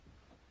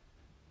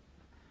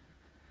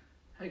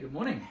Hey, good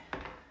morning.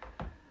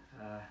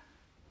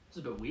 It's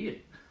a bit weird,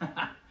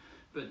 a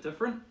bit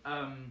different.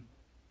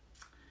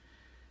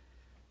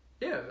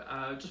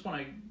 Just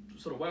want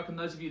to sort of welcome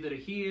those of you that are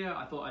here.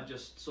 I thought I'd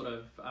just sort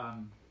of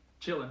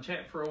chill and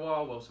chat for a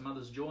while some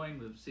others join.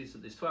 We've seen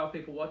that there's 12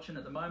 people watching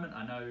at the moment.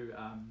 I know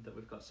that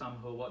we've got some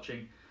who are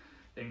watching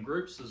in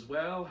groups as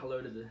well.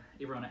 Hello to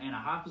everyone at Anna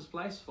Harper's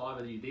place, 5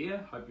 of you there.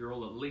 Hope you're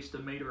all at least a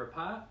metre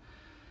apart.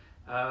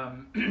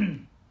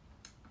 I'm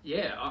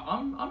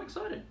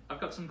excited. I've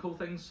got some cool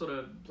things sort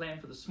of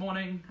planned for this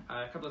morning.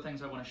 A couple of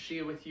things I want to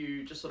share with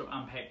you, just sort of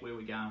unpack where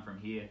we're going from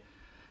here.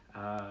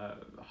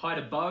 Hi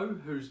to Bo,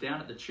 who's down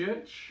at the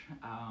church.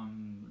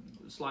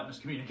 Slight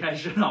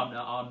miscommunication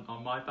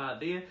on my part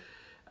there.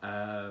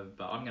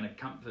 But I'm going to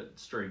comfort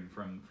stream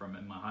from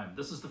in my home.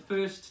 This is the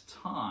first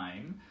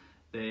time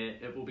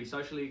that it will be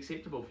socially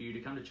acceptable for you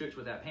to come to church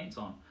without pants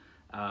on.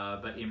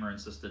 But Emma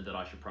insisted that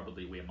I should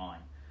probably wear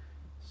mine.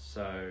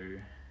 So,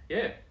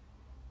 yeah.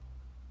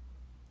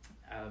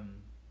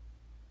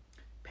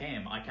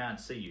 Pam, I can't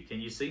see you. Can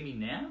you see me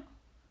now?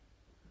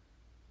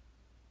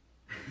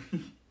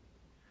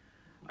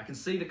 I can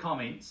see the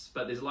comments,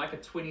 but there's like a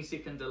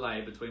 20-second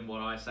delay between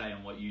what I say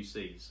and what you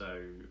see,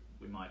 so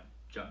we might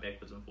jump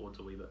backwards and forwards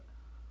a wee bit.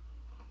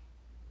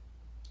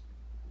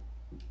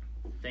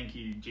 Thank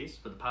you, Jess,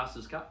 for the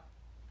Pastor's Cup.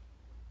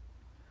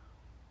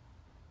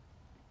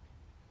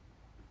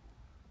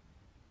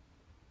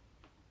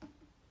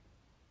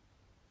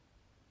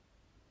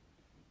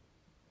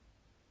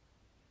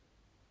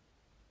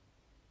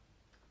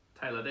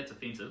 Taylor, that's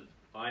offensive.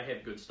 I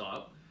have good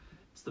style.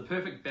 It's the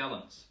perfect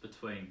balance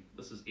between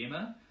this is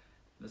Emma,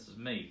 this is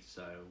me,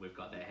 so we've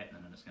got that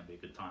happening and it's going to be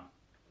a good time.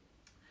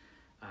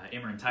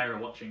 Emma and Taya are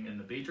watching in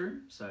the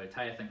bedroom, so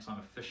Taya thinks I'm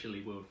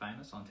officially world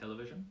famous on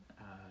television.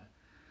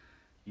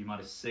 You might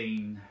have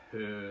seen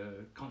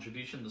her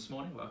contribution this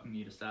morning, welcoming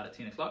you to start at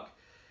 10 o'clock.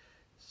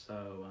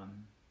 So,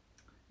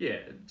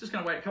 just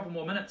going to wait a couple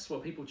more minutes while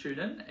people tune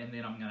in, and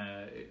then I'm going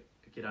to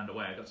get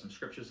underway. I've got some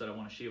scriptures that I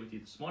want to share with you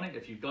this morning.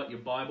 If you've got your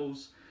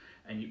Bibles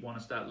and you want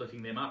to start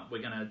looking them up,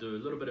 we're going to do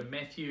a little bit of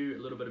Matthew, a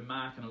little bit of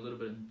Mark, and a little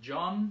bit of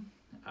John.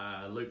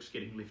 Luke's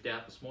getting left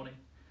out this morning.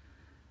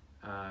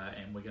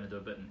 And we're going to do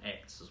a bit in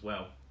Acts as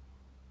well.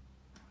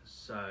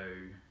 So,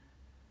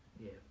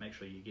 make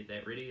sure you get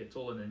that ready. It's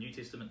all in the New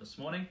Testament this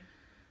morning.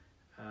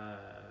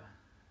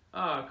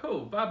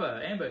 Cool.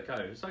 Baba, Amber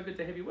Co. So good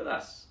to have you with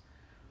us.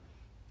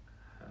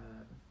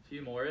 A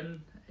few more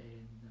in.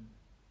 And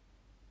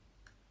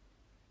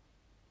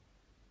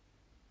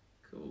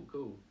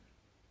Cool.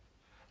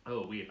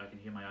 Oh, weird. I can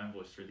hear my own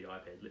voice through the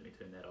iPad. Let me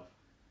turn that off.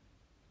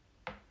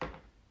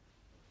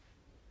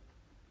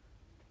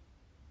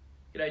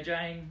 G'day,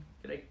 Jane.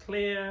 G'day,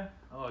 Claire.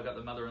 Oh, I got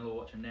the mother-in-law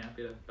watching now.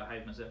 Better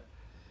behave myself.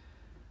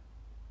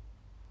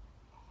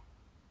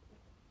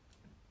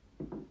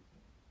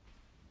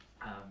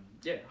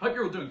 Hope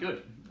you're all doing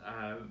good.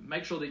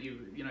 Make sure that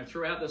you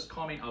throughout this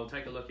comment, I'll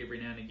take a look every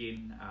now and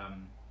again.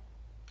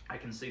 I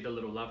can see the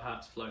little love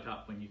hearts float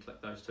up when you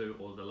click those two,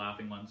 or the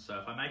laughing ones. So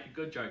if I make a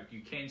good joke,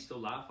 you can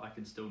still laugh. I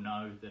can still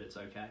know that it's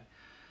okay.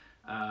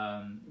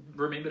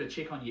 Remember to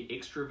check on your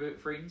extrovert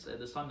friends at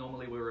this time.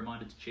 Normally we're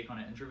reminded to check on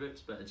our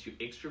introverts, but it's your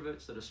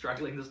extroverts that are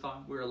struggling this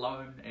time. We're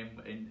alone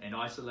and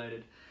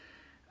isolated.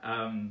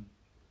 And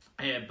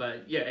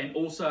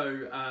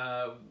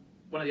also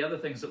one of the other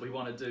things that we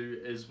want to do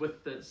is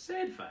with the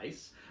sad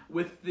face,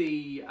 with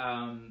the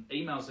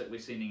emails that we're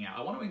sending out,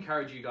 I want to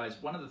encourage you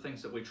guys. One of the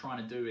things that we're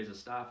trying to do as a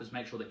staff is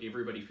make sure that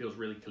everybody feels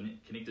really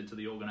connected to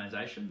the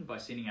organisation by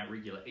sending out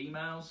regular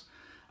emails,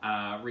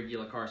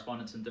 regular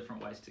correspondence, and different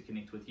ways to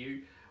connect with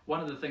you. One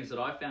of the things that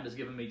I found has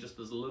given me just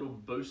this little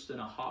boost and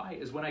a high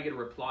is when I get a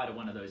reply to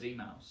one of those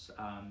emails.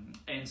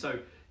 And so,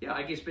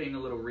 I guess being a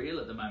little real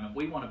at the moment,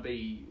 we want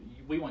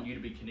you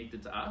to be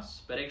connected to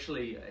us, but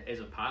actually as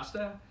a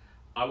pastor,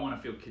 I want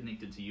to feel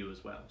connected to you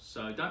as well.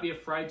 So don't be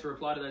afraid to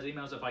reply to those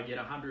emails. If I get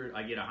 100,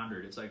 I get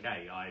 100. It's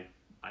okay. I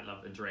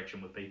love interaction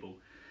with people.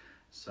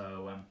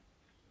 So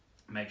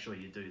make sure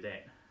you do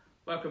that.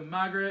 Welcome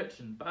Margaret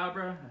and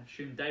Barbara. I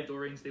assume Dave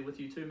Doreen's there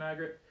with you too,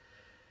 Margaret.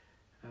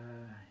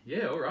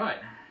 All right.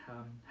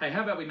 Hey,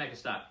 how about we make a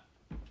start?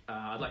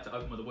 I'd like to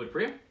open with a word of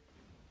prayer,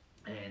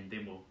 and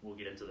then we'll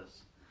get into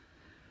this.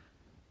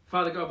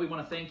 Father God, we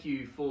want to thank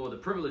you for the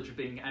privilege of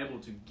being able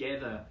to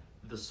gather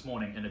this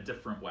morning in a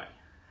different way.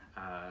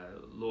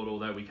 Lord,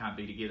 although we can't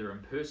be together in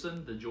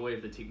person, the joy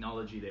of the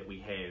technology that we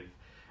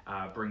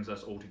have brings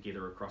us all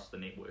together across the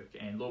network.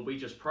 And Lord, we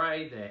just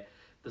pray that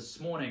this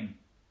morning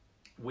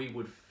we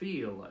would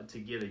feel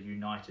together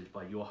united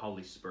by your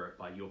Holy Spirit,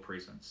 by your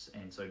presence.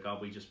 And so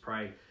God, we just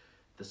pray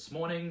this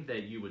morning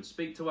that you would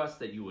speak to us,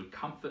 that you would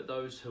comfort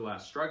those who are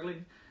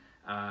struggling.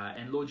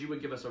 And Lord, you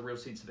would give us a real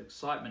sense of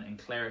excitement and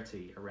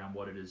clarity around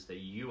what it is that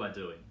you are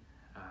doing.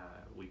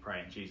 We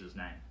pray in Jesus'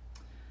 name.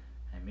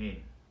 Amen.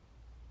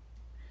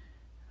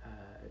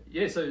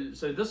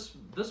 So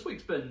this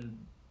week's been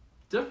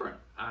different.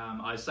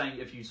 I was saying,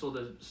 if you saw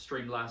the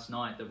stream last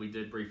night that we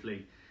did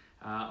briefly,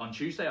 on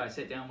Tuesday I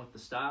sat down with the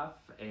staff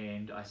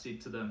and I said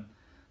to them,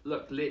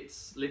 look,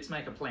 let's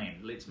make a plan.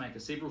 Let's make a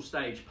several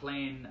stage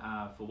plan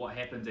for what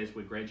happens as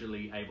we're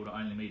gradually able to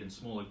only meet in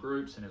smaller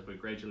groups, and as we're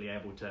gradually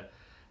able to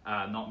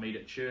not meet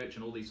at church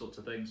and all these sorts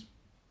of things.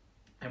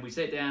 And we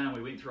sat down and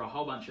we went through a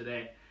whole bunch of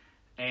that.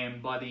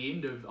 And by the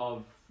end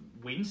of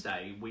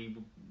Wednesday, we'd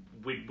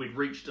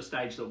reached a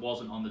stage that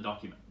wasn't on the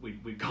document.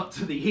 We got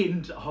to the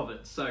end of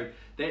it. So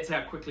that's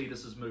how quickly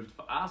this has moved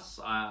for us.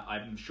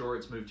 I'm sure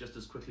it's moved just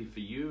as quickly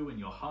for you in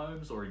your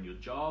homes or in your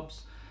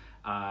jobs.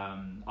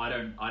 I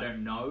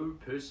don't know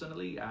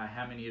personally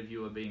how many of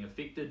you are being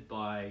affected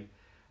by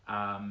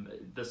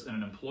this in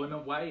an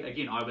employment way.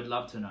 Again, I would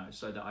love to know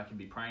so that I can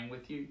be praying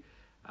with you.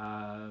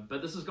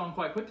 But this has gone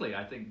quite quickly.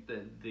 I think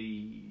that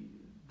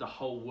the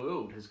whole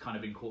world has kind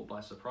of been caught by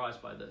surprise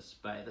by this.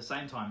 But at the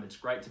same time, it's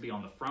great to be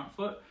on the front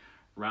foot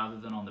rather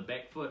than on the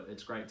back foot.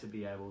 It's great to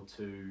be able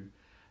to,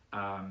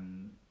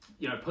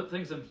 put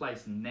things in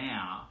place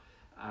now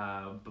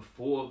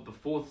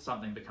before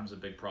something becomes a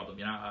big problem.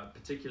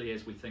 Particularly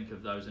as we think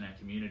of those in our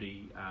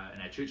community,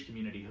 in our church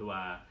community who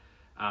are,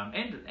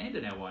 and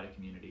in our wider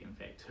community, in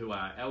fact, who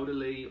are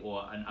elderly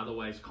or in other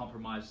ways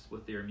compromised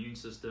with their immune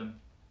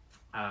system.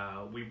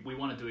 We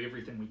want to do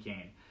everything we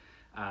can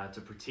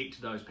to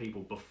protect those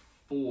people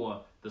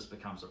before this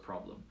becomes a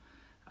problem.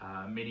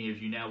 Many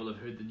of you now will have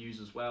heard the news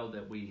as well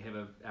that we have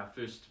our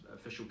first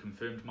official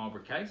confirmed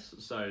Marlborough case,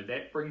 so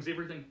that brings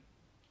everything,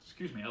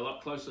 a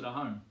lot closer to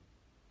home.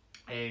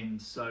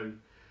 And so,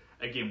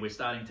 again, we're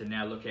starting to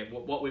now look at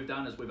what we've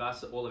done is we've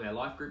asked that all of our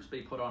life groups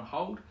be put on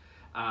hold,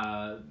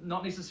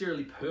 not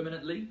necessarily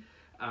permanently,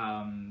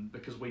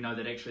 because we know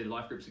that actually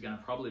life groups are going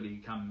to probably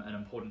become an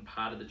important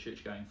part of the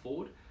church going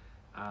forward.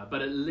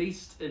 But at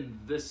least in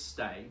this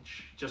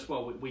stage,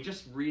 we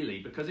just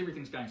really, because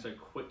everything's going so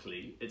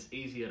quickly, it's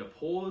easier to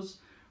pause,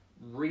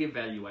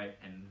 reevaluate,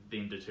 and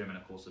then determine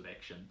a course of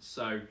action.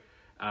 So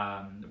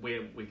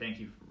we thank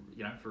you,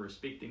 for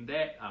respecting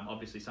that.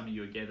 Obviously, some of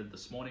you are gathered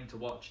this morning to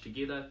watch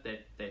together.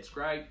 That's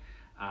great.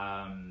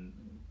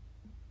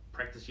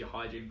 Practice your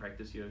hygiene,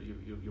 practice your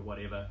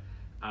whatever.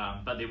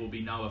 But there will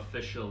be no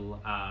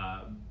official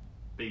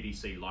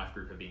BBC life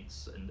group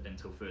events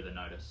until further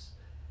notice.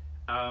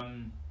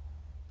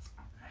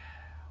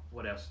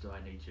 What else do I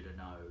need you to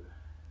know?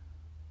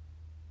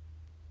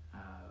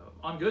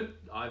 I'm good.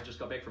 I've just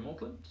got back from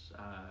Auckland.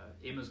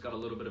 Emma's got a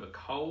little bit of a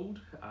cold,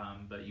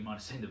 but you might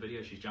have seen the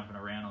video. She's jumping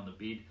around on the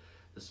bed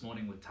this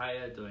morning with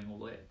Taya, doing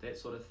all that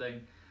sort of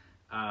thing.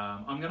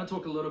 I'm going to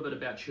talk a little bit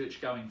about church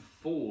going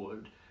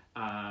forward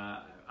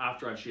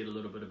after I've shared a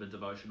little bit of a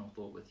devotional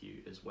thought with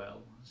you as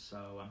well.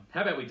 So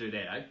how about we do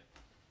that, eh?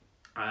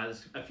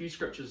 There's a few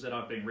scriptures that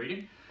I've been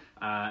reading.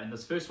 And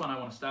this first one I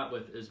want to start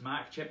with is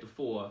Mark chapter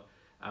 4,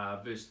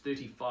 verse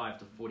 35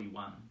 to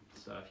 41.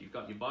 So if you've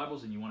got your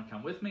Bibles and you want to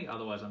come with me,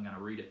 otherwise I'm going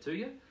to read it to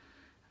you.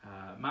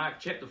 Mark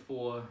chapter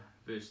 4,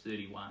 verse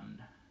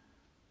 31.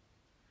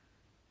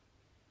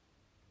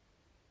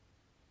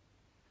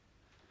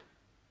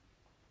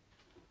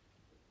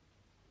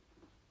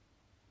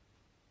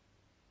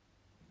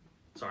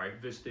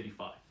 Verse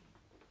 35.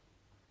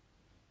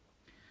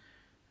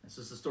 This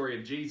is the story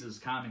of Jesus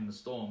calming the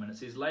storm, and it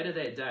says, "Later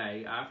that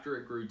day, after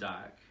it grew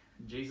dark,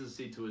 Jesus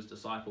said to his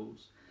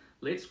disciples,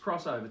 'Let's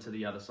cross over to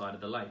the other side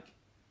of the lake.'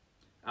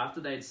 After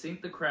they had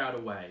sent the crowd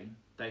away,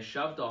 they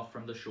shoved off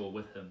from the shore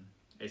with him,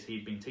 as he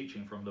had been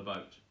teaching from the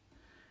boat.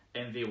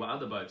 And there were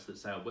other boats that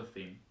sailed with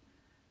them.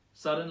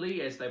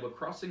 Suddenly, as they were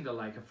crossing the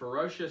lake, a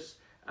ferocious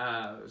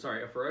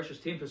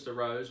tempest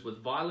arose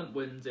with violent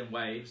winds and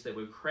waves that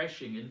were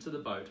crashing into the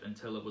boat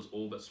until it was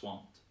all but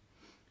swamped.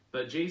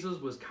 But Jesus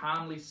was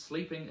calmly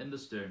sleeping in the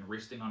stern,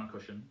 resting on a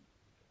cushion.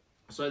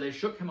 So they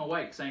shook him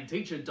awake, saying,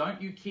 'Teacher,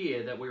 don't you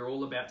care that we're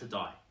all about to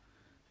die?'"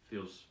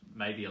 Feels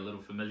maybe a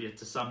little familiar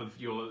to some of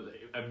your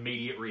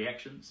immediate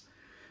reactions.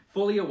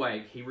 Fully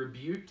awake, he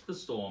rebuked the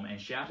storm and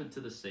shouted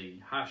to the sea,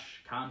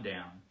 "Hush, calm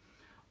down."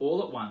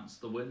 All at once,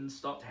 the wind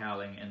stopped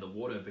howling and the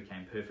water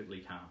became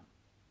perfectly calm.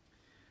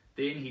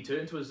 Then he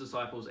turned to his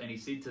disciples and he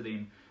said to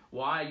them,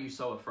 "Why are you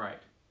so afraid?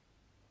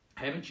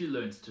 Haven't you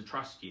learned to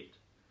trust yet?"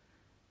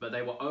 But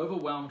they were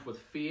overwhelmed with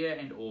fear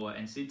and awe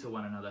and said to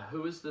one another,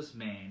 "Who is this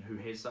man who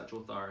has such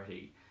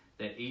authority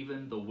that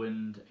even the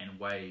wind and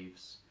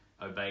waves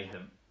obey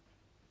him?"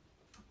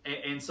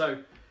 And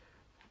so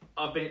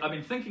I've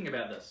been thinking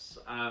about this.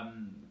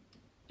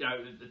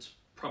 It's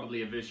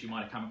probably a verse you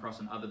might have come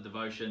across in other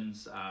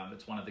devotions.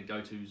 It's one of the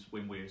go-tos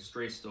when we're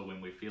stressed or when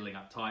we're feeling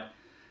uptight,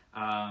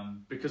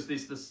 because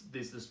there's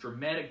this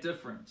dramatic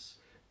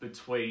difference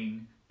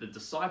between the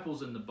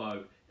disciples in the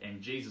boat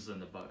and Jesus in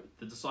the boat.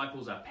 The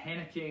disciples are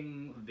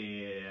panicking,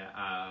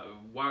 they're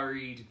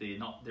worried,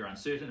 they're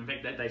uncertain. In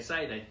fact, they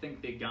say they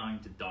think they're going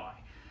to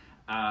die.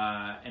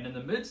 And in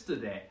the midst of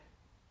that,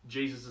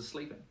 Jesus is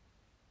sleeping.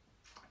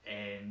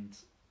 And,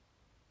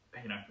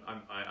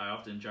 I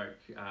often joke,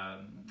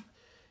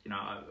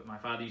 my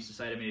father used to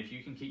say to me, if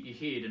you can keep your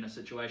head in a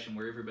situation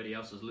where everybody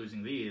else is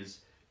losing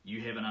theirs,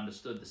 you haven't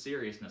understood the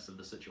seriousness of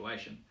the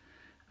situation.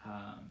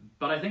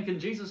 But I think in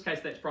Jesus' case,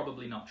 that's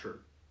probably not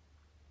true.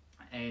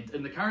 And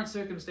in the current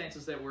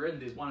circumstances that we're in,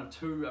 there's one of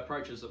two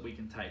approaches that we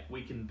can take.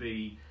 We can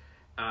be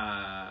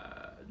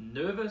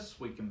nervous,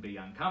 we can be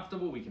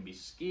uncomfortable, we can be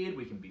scared,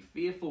 we can be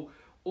fearful,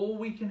 or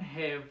we can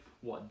have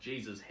what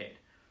Jesus had.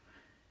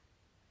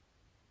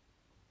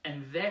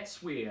 And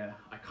that's where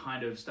I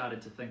kind of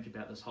started to think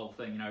about this whole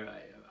thing.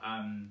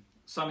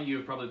 Some of you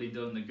have probably been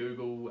doing the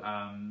Google,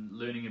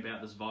 learning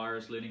about this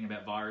virus, learning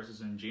about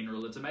viruses in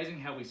general. It's amazing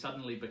how we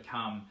suddenly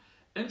become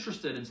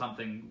interested in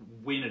something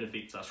when it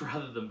affects us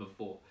rather than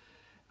before.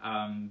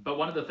 But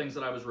one of the things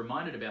that I was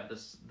reminded about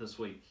this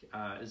week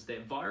is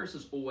that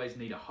viruses always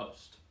need a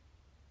host.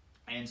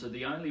 And so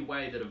the only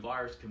way that a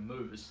virus can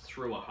move is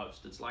through a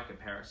host. It's like a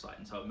parasite,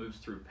 and so it moves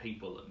through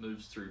people, it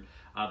moves through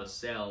other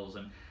cells.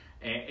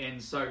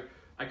 And so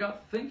I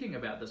got thinking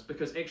about this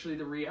because actually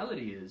the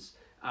reality is,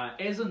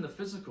 as in the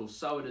physical,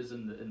 so it is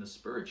in the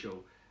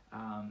spiritual.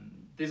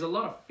 There's a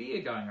lot of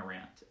fear going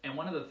around. And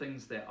one of the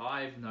things that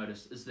I've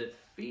noticed is that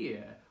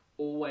fear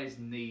always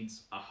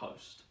needs a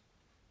host.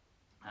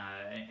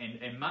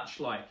 And much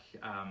like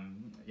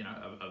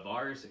a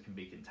virus, it can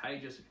be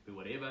contagious, it can be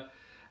whatever,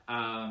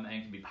 and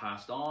it can be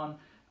passed on.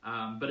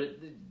 But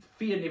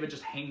fear never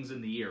just hangs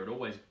in the air; it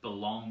always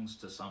belongs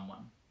to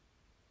someone.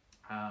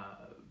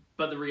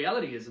 But the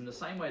reality is, in the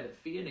same way that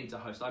fear needs a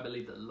host, I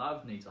believe that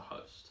love needs a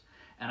host,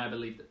 and I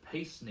believe that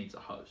peace needs a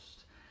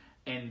host.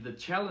 And the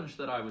challenge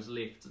that I was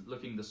left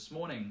looking this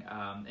morning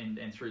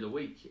and through the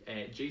week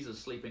at Jesus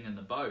sleeping in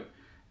the boat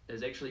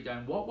is actually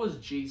going, what was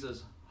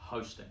Jesus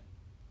hosting?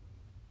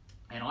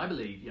 And I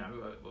believe,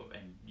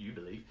 and you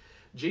believe,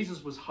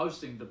 Jesus was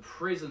hosting the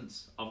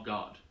presence of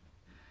God.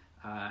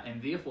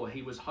 And therefore,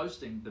 he was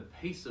hosting the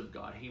peace of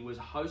God. He was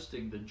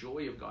hosting the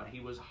joy of God. He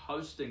was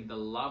hosting the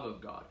love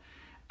of God.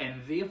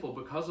 And therefore,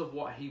 because of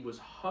what he was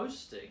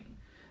hosting,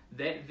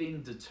 that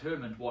then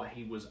determined what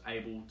he was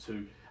able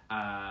to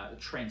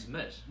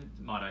transmit,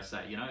 might I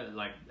say.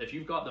 Like if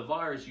you've got the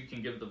virus, you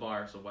can give the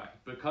virus away.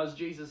 Because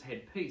Jesus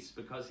had peace,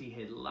 because he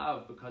had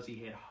love, because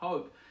he had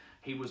hope,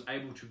 he was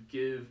able to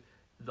give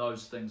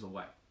those things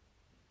away.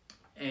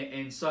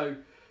 And so,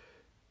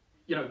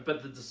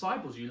 but the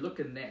disciples, you look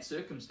in that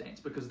circumstance,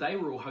 because they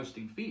were all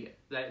hosting fear.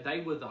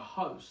 They were the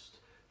host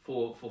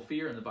for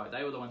fear in the boat.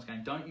 They were the ones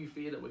going, don't you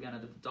fear that we're going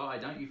to die?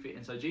 Don't you fear?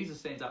 And so Jesus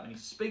stands up and he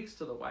speaks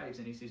to the waves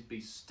and he says, be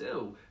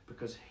still,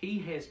 because he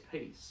has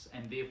peace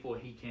and therefore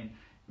he can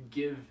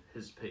give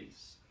his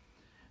peace.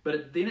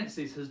 But then it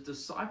says his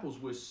disciples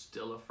were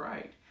still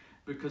afraid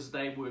because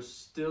they were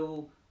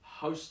still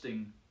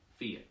hosting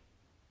fear.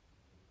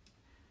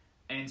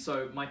 And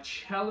so my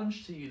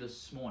challenge to you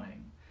this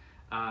morning,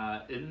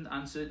 in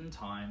uncertain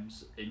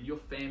times, in your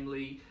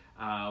family,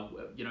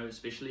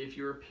 especially if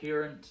you're a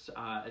parent,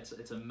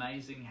 it's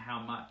amazing how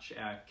much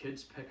our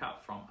kids pick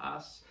up from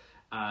us.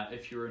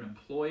 If you're an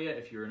employer,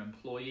 if you're an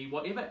employee,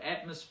 whatever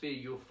atmosphere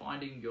you're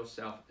finding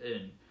yourself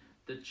in,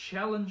 the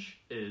challenge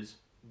is,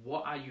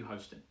 what are you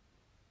hosting?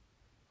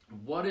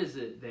 What is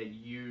it that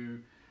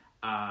you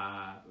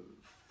are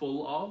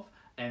full of,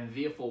 and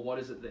therefore what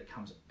is it that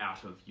comes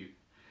out of you?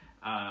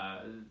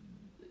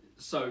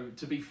 So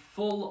to be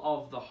full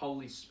of the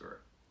Holy Spirit,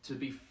 to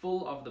be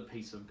full of the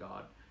peace of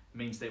God,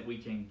 means that we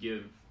can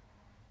give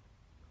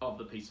of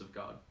the peace of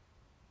God.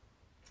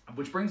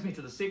 Which brings me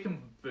to the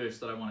second verse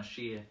that I want to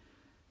share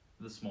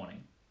this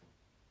morning,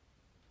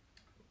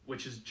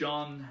 which is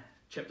John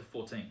chapter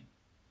 14,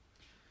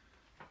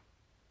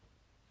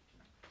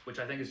 which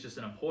I think is just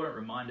an important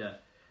reminder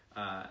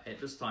at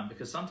this time,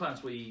 because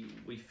sometimes we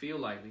feel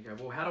like we go,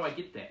 well, how do I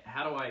get that?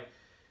 How do I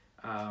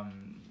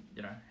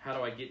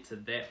get to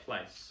that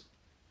place?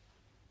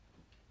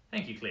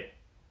 Thank you, Claire.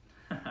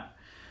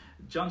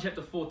 John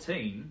chapter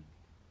 14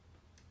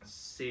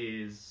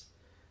 says,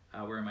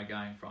 where am I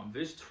going from?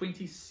 Verse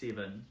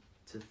 27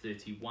 to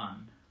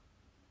 31.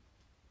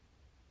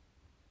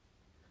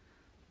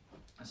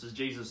 This is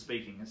Jesus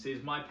speaking. It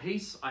says, my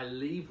peace I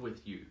leave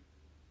with you.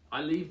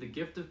 I leave the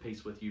gift of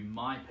peace with you,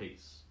 my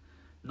peace.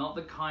 Not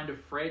the kind of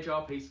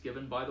fragile peace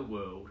given by the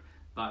world,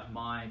 but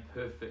my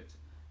perfect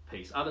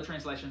peace. Other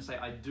translations say,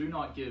 I do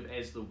not give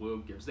as the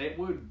world gives. That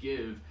word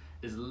give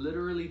is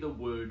literally the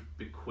word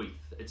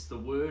bequeath. It's the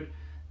word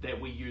that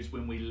we use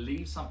when we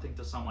leave something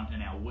to someone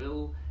in our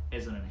will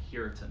as an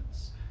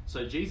inheritance.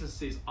 So Jesus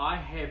says, I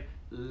have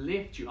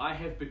left you, I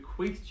have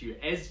bequeathed you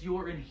as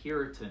your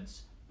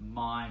inheritance,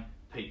 my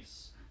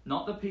peace.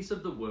 Not the peace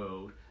of the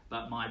world,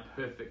 but my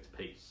perfect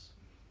peace.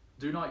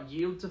 Do not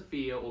yield to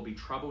fear or be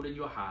troubled in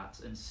your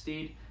hearts.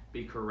 Instead,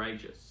 be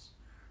courageous.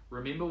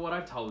 Remember what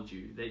I've told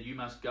you,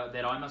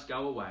 that I must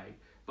go away,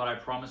 but I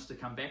promise to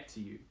come back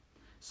to you.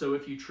 So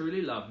if you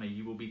truly love me,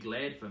 you will be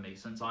glad for me,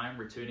 since I am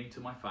returning to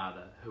my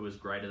Father, who is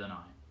greater than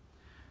I.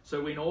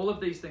 So when all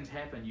of these things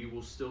happen, you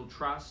will still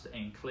trust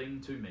and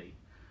cling to me.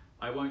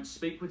 I won't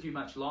speak with you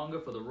much longer,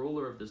 for the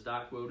ruler of this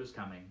dark world is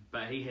coming,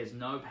 but he has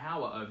no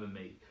power over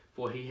me,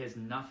 for he has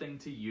nothing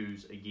to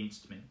use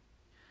against me.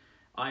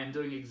 I am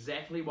doing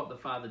exactly what the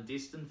Father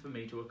destined for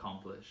me to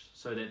accomplish,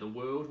 so that the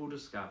world will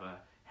discover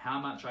how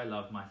much I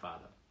love my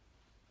Father.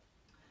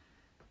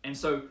 And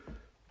so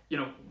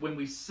when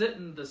we sit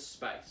in this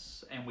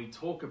space and we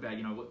talk about,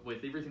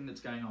 with everything that's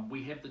going on,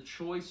 we have the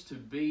choice to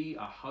be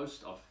a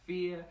host of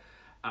fear,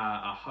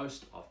 a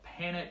host of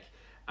panic,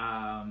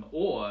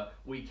 or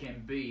we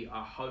can be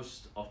a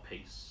host of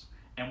peace.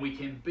 And we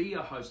can be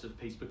a host of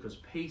peace because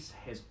peace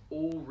has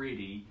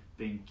already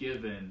been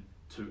given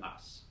to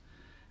us.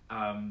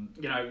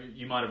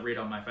 You might have read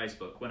on my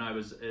Facebook, when I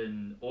was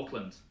in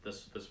Auckland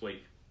this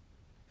week,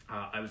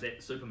 I was at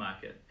the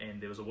supermarket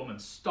and there was a woman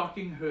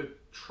stocking her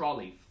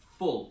trolley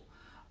full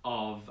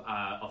of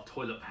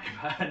toilet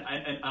paper,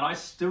 and I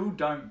still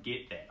don't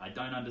get that. I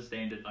don't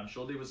understand it. I'm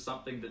sure there was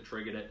something that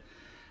triggered it.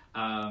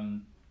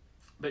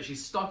 But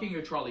she's stocking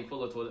her trolley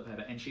full of toilet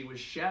paper, and she was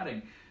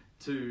shouting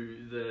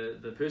to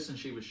the person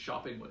she was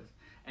shopping with.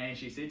 And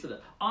she said to them,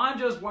 I'm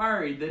just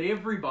worried that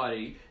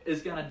everybody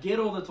is going to get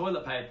all the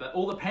toilet paper,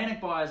 all the panic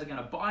buyers are going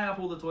to buy up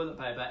all the toilet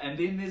paper, and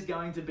then there's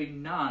going to be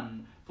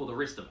none for the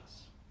rest of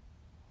us.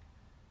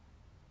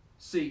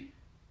 See,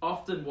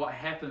 often what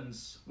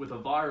happens with a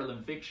viral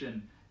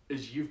infection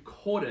is you've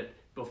caught it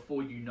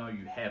before you know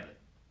you have it.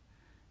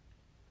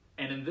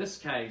 And in this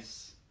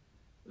case,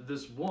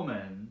 this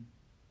woman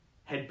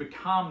had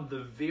become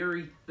the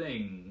very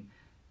thing,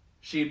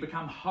 she had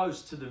become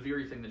host to the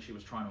very thing that she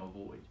was trying to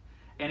avoid.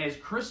 And as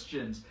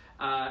Christians,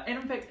 and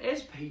in fact,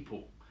 as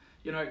people,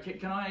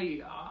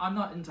 I'm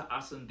not into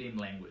us and them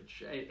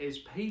language. As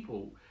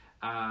people,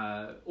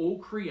 all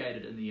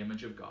created in the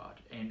image of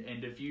God.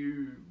 And if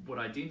you would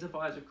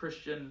identify as a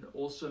Christian,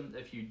 awesome.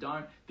 If you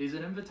don't, there's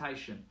an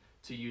invitation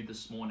to you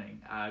this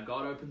morning.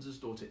 God opens his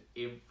door to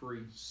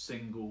every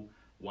single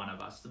one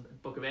of us. The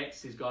book of Acts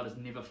says God is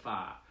never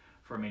far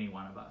from any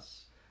one of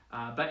us.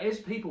 But as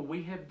people,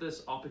 we have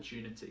this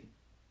opportunity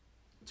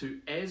to,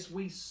 as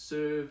we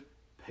serve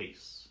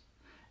peace,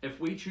 if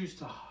we choose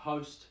to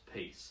host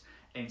peace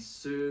and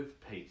serve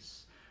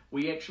peace,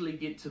 we actually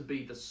get to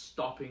be the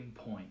stopping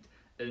point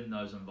in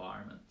those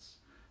environments.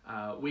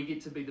 We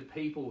get to be the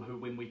people who,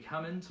 when we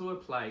come into a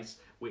place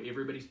where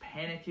everybody's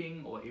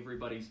panicking or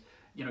everybody's,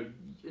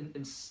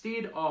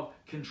 instead of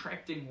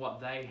contracting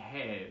what they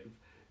have,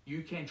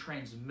 you can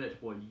transmit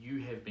what you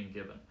have been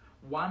given.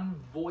 One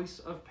voice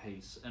of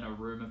peace in a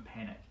room of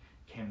panic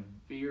can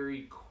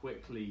very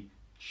quickly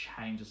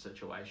change a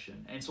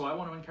situation. And so I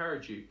want to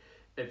encourage you,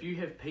 if you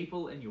have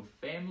people in your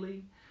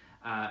family,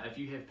 if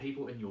you have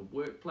people in your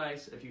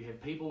workplace, if you have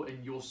people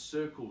in your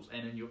circles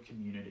and in your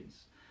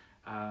communities,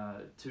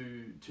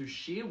 to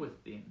share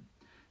with them,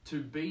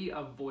 to be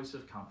a voice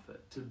of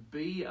comfort, to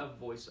be a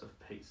voice of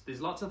peace. There's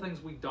lots of things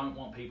we don't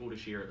want people to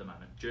share at the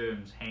moment: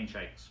 germs,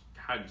 handshakes,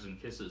 hugs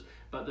and kisses.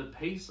 But the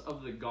peace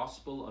of the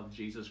gospel of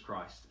Jesus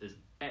Christ is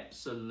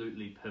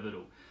absolutely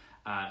pivotal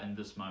in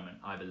this moment,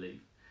 I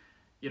believe.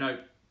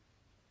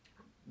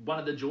 One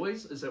of the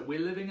joys is that we're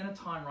living in a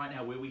time right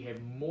now where we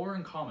have more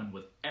in common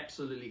with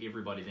absolutely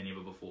everybody than ever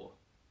before.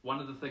 One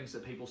of the things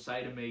that people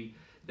say to me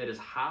that is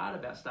hard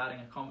about starting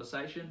a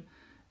conversation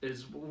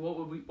is,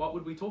 what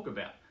would we talk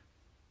about?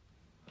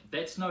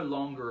 That's no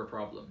longer a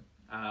problem.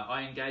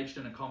 I engaged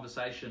in a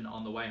conversation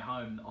on the way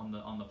home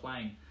on the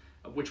plane,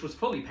 which was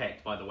fully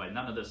packed, by the way.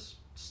 None of this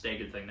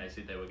staggered thing they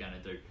said they were going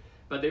to do.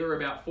 But there were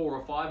about 4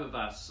 or 5 of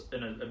us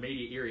in an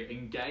immediate area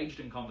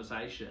engaged in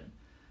conversation,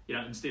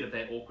 instead of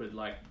that awkward,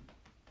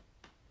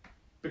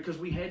 because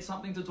we had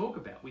something to talk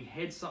about. We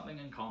had something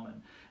in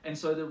common. And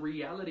so the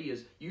reality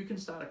is, you can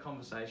start a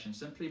conversation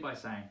simply by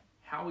saying,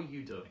 how are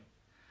you doing?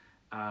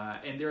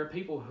 And there are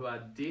people who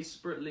are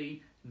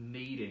desperately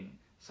needing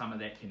some of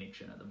that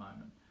connection at the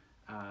moment.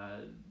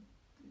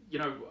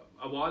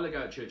 A while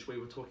ago at church, we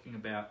were talking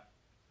about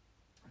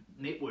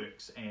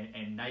networks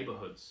and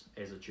neighborhoods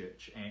as a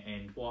church,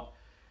 and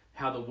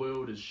how the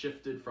world has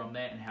shifted from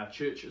that, and how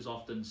church is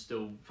often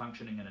still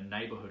functioning in a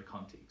neighborhood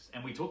context.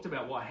 And we talked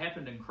about what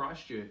happened in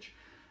Christchurch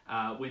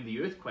when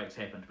the earthquakes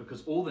happened,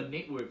 because all the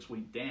networks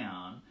went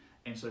down,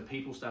 and so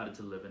people started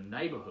to live in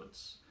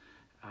neighborhoods.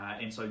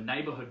 And so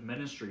neighborhood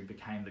ministry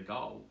became the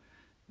goal.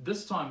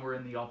 This time we're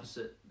in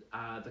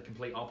the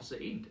complete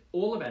opposite end.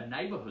 All of our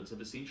neighborhoods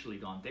have essentially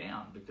gone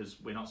down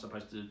because we're not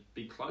supposed to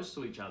be close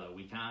to each other.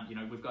 We can't,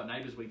 we've got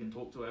neighbors we can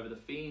talk to over the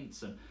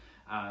fence, and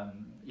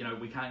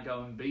we can't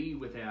go and be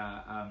with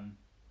our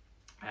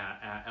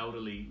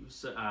elderly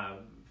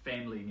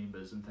family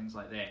members and things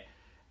like that.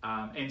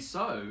 And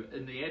so,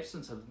 in the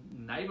absence of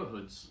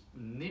neighborhoods,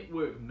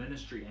 network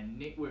ministry and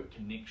network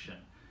connection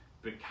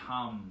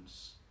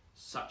becomes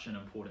such an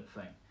important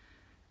thing.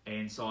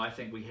 And so I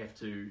think we have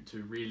to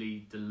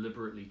really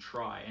deliberately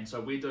try. And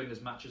so we're doing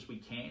as much as we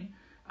can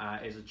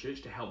as a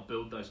church to help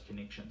build those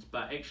connections.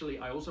 But actually,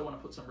 I also want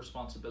to put some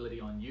responsibility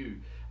on you.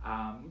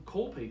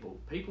 Call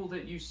people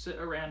that you sit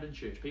around in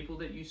church, people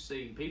that you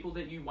see, people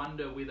that you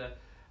wonder whether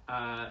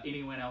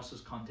anyone else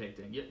is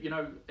contacting.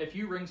 If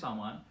you ring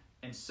someone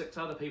and 6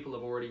 other people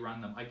have already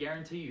rung them, I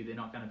guarantee you they're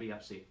not going to be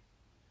upset.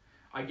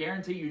 I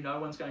guarantee you no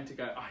one's going to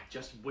go, I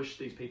just wish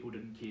these people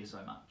didn't care so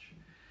much.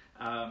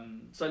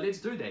 So let's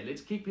do that.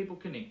 Let's keep people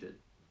connected,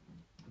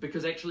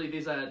 because actually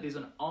there's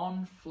an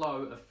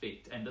on-flow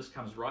effect, and this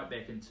comes right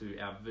back into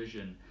our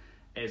vision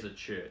as a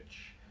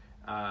church.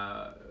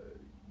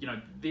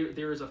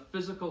 there is a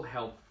physical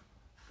health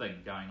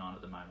thing going on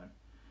at the moment,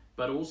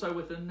 but also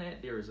within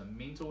that there is a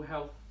mental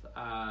health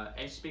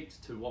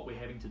aspect to what we're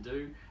having to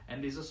do,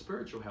 and there's a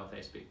spiritual health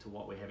aspect to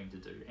what we're having to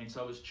do. And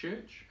so as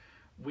church,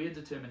 we're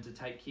determined to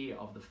take care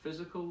of the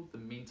physical, the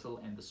mental,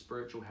 and the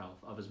spiritual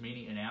health of as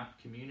many in our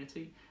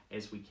community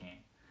as we can.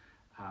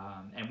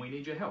 And we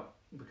need your help,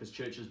 because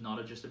church is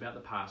not just about the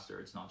pastor,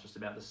 it's not just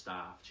about the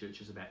staff.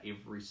 Church is about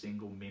every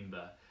single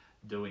member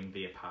doing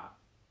their part.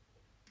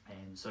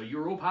 And so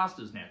you're all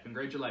pastors now.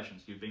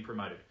 Congratulations, you've been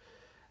promoted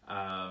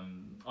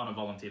on a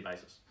volunteer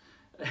basis.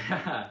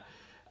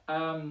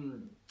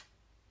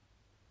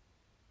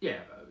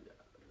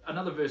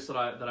 Another verse that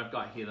I've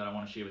got here that I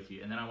want to share with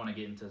you, and then I want to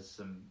get into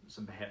some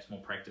perhaps more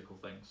practical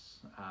things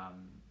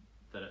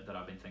that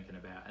I've been thinking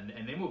about,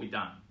 and then we'll be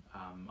done.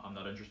 I'm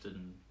not interested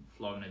in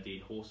flogging a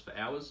dead horse for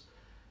hours.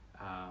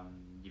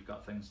 You've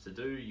got things to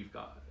do. You've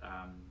got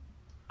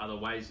other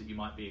ways that you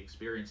might be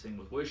experiencing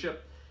with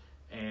worship.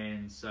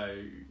 And so,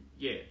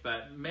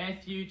 but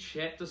Matthew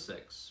chapter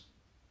 6.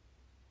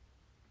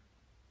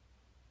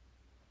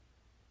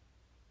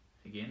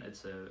 Again,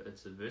 it's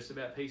a verse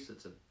about peace.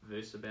 It's a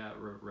verse about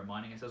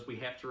reminding ourselves. We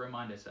have to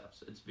remind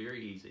ourselves. It's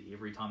very easy.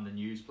 Every time the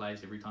news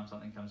plays, every time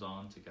something comes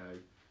on, to go,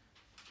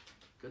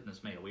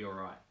 goodness me, are we all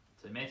right?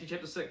 So Matthew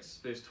chapter 6,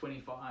 verse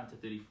 25 to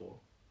 34.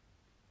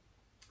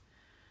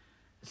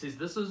 It says,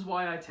 "This is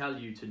why I tell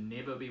you to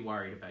never be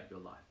worried about your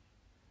life,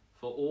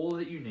 for all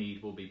that you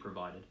need will be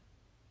provided,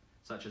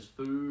 such as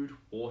food,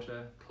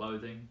 water,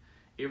 clothing,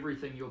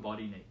 everything your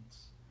body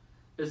needs.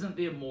 Isn't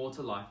there more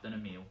to life than a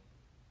meal?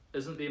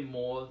 Isn't there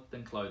more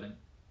than clothing?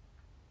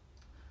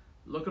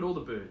 Look at all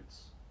the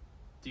birds.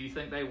 Do you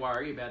think they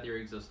worry about their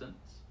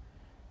existence?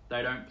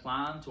 They don't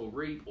plant or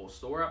reap or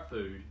store up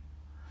food."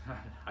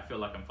 I feel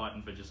like I'm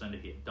fighting for Jacinda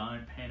here.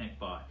 Don't panic,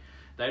 bye.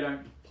 "They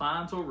don't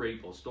plant or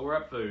reap or store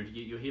up food,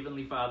 yet your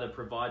heavenly Father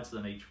provides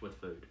them each with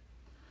food.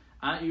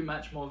 Aren't you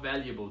much more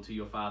valuable to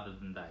your Father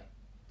than they?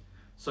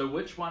 So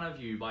which one of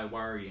you, by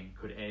worrying,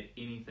 could add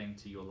anything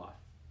to your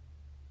life?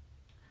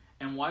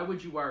 And why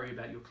would you worry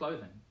about your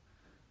clothing?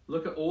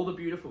 Look at all the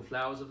beautiful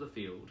flowers of the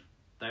field.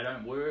 They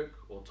don't work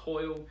or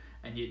toil,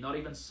 and yet not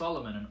even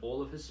Solomon in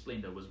all of his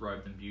splendor was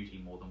robed in beauty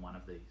more than one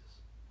of these.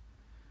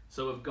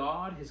 So if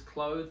God has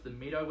clothed the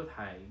meadow with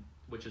hay,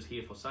 which is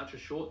here for such a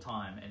short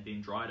time and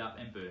then dried up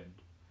and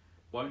burned,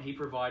 won't he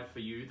provide for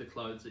you the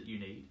clothes that you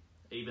need,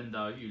 even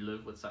though you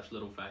live with such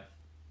little faith?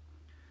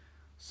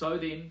 So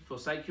then,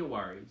 forsake your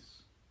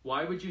worries.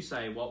 Why would you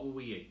say, 'What will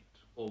we eat?'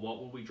 Or 'What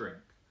will we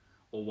drink?'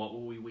 Or 'What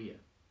will we wear?'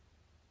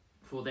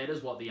 For that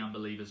is what the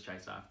unbelievers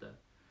chase after.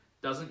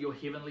 Doesn't your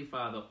heavenly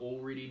Father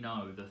already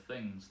know the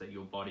things that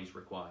your bodies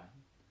require?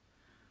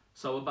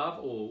 So above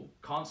all,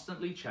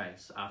 constantly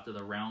chase after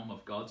the realm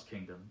of God's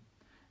kingdom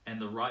and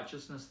the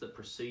righteousness that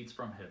proceeds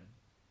from him.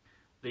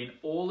 Then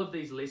all of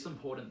these less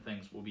important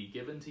things will be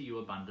given to you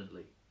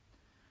abundantly.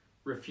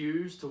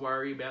 Refuse to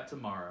worry about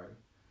tomorrow,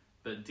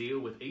 but deal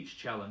with each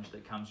challenge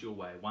that comes your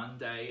way, one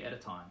day at a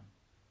time,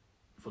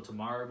 for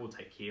tomorrow will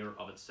take care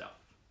of itself."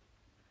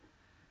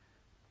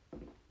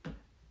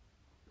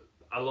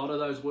 A lot of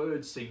those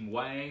words seem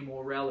way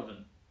more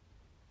relevant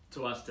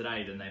to us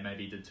today than they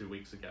maybe did 2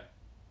 weeks ago.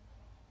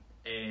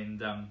 And,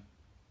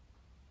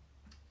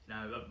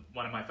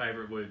 one of my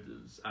favourite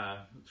words,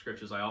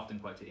 scriptures I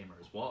often quote to Emma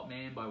is, "What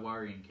man by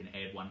worrying can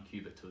add 1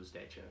 cubit to his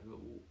stature?"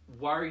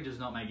 Worry does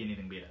not make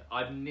anything better.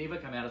 I've never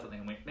come out of something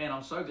and went, "Man,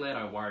 I'm so glad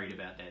I worried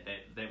about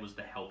that. That was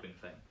the helping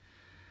thing."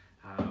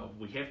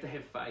 We have to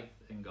have faith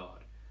in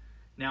God.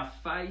 Now,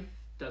 faith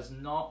does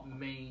not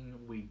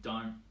mean we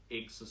don't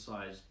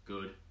exercise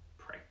good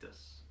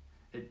practice.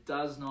 It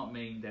does not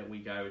mean that we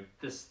go,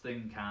 "This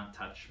thing can't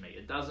touch me."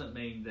 It doesn't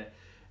mean that.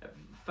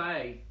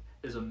 Faith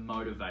is a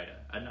motivator.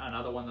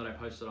 Another one that I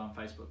posted on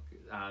Facebook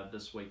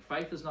this week.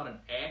 Faith is not an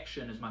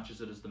action as much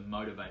as it is the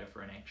motivator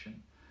for an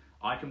action.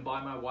 I can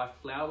buy my wife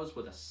flowers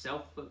with a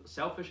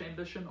selfish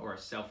ambition or a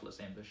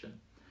selfless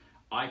ambition.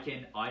 I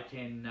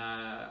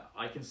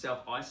can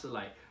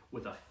self-isolate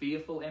with a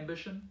fearful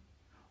ambition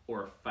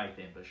or a faith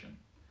ambition.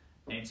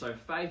 And so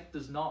faith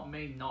does not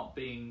mean not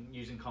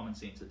using common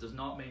sense. It does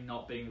not mean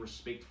not being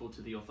respectful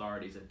to the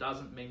authorities. It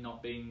doesn't mean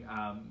not being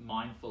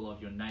mindful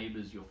of your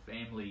neighbours, your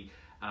family,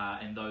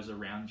 and those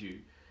around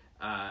you.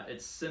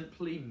 It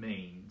simply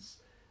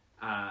means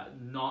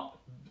not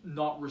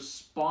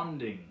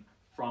responding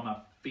from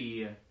a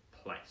fear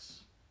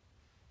place.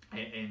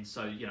 And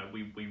so,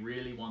 we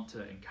really want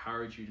to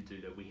encourage you to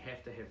do that. We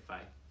have to have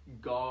faith.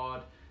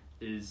 God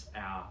is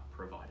our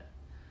provider.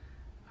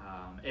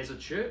 As a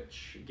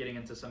church, getting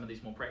into some of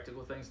these more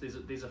practical things,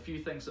 there's a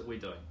few things that we're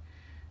doing.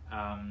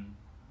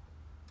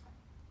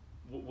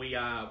 We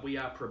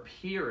are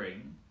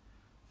preparing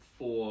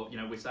for,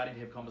 we're starting to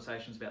have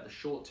conversations about the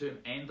short term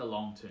and the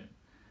long term.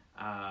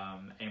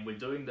 And we're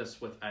doing this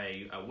with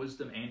a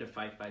wisdom and a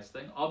faith-based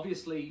thing.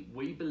 Obviously,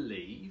 we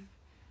believe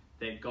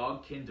that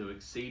God can do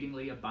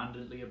exceedingly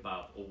abundantly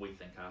above all we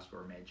think, ask,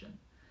 or imagine.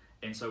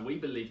 And so we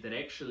believe that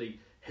actually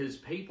his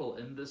people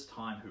in this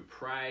time who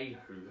pray,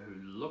 who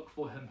look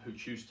for him, who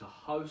choose to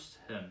host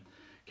him,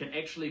 can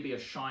actually be a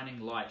shining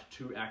light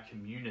to our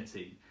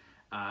community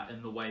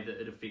in the way that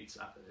it affects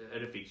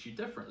you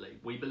differently.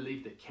 We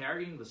believe that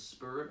carrying the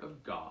Spirit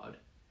of God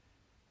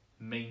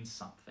means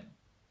something.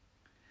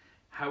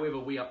 However,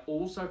 we are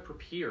also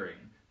preparing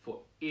for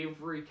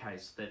every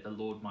case that the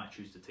Lord might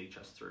choose to teach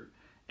us through.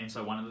 And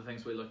so one of the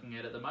things we're looking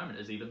at the moment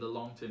is even the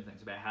long-term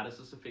things about how does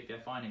this affect our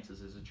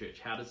finances as a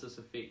church? How does this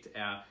affect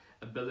our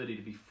ability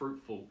to be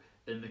fruitful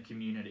in the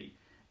community?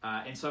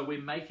 And so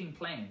we're making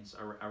plans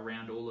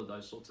around all of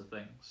those sorts of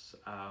things.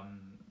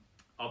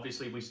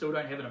 Obviously, we still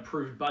don't have an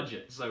approved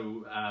budget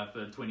for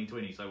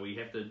 2020, so we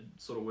have to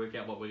sort of work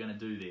out what we're going to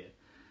do there.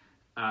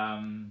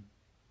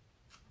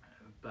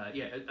 But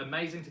yeah,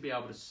 amazing to be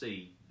able to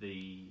see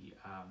the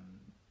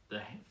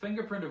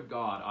fingerprint of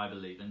God, I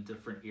believe, in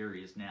different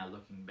areas now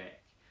looking back.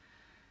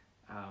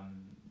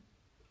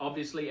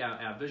 Obviously,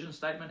 our vision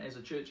statement as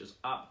a church is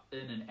up,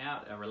 in and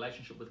out, our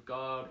relationship with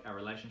God, our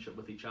relationship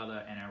with each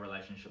other, and our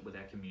relationship with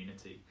our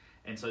community.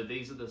 And so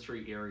these are the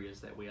three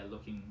areas that we are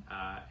looking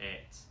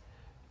at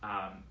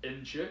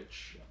in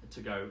church to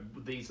go,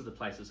 these are the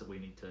places that we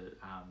need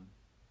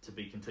to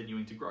be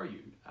continuing to grow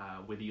you,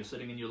 whether you're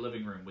sitting in your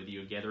living room, whether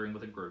you're gathering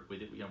with a group,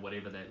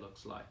 whatever that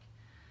looks like.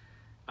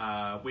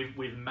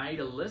 We've made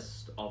a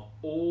list of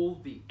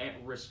all the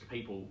at-risk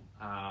people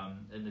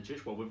in the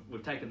church. Well,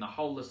 we've taken the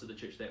whole list of the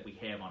church that we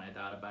have on our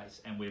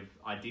database, and we've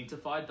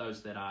identified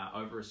those that are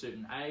over a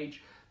certain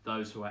age,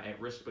 those who are at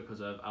risk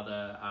because of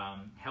other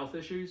health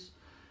issues.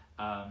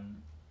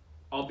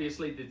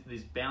 Obviously,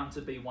 there's bound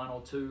to be one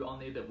or two on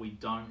there that we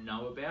don't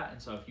know about,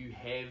 and so if you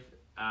have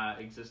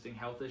existing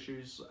health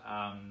issues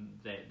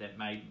that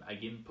may,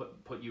 again,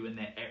 put you in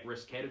that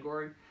at-risk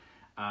category,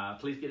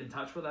 please get in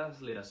touch with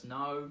us, let us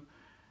know.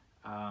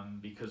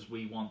 Because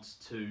we want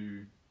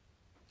to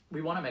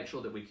make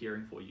sure that we're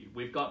caring for you.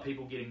 We've got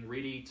people getting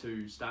ready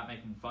to start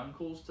making phone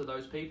calls to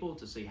those people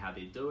to see how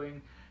they're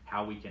doing,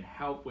 how we can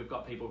help. We've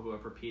got people who are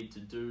prepared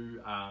to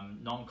do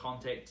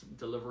non-contact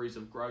deliveries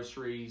of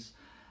groceries,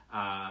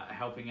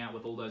 helping out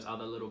with all those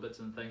other little bits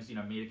and things,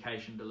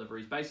 medication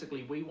deliveries.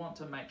 Basically, we want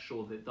to make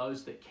sure that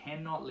those that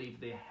cannot leave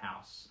their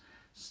house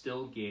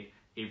still get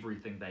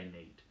everything they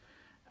need.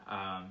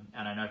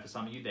 And I know for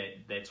some of you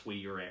that's where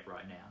you're at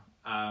right now.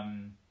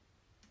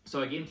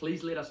 So again,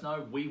 please let us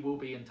know. We will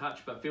be in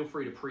touch, but feel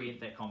free to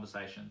preempt that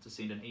conversation, to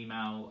send an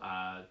email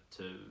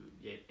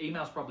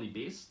email's probably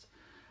best.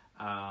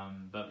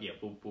 But yeah,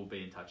 we'll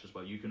be in touch as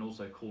well. You can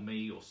also call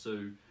me or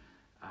Sue.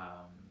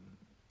 I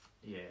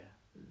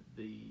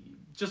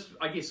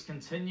guess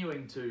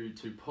continuing to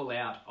pull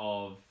out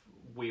of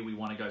where we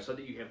want to go so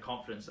that you have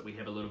confidence that we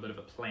have a little bit of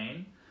a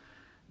plan.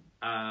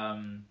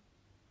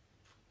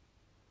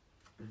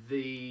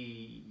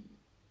 The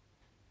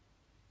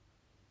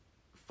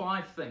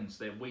 5 things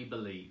that we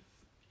believe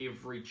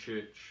every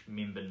church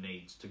member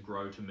needs to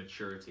grow to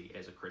maturity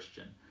as a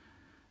Christian.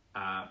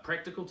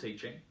 Practical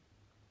teaching,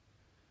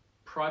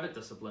 private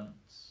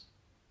disciplines,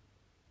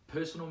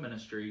 personal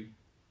ministry,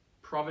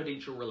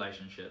 providential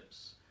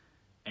relationships,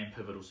 and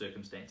pivotal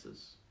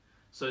circumstances.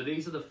 So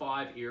these are the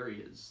 5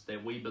 areas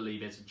that we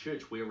believe as a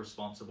church we're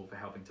responsible for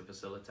helping to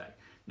facilitate.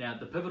 Now,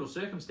 the pivotal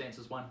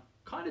circumstances one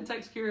kind of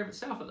takes care of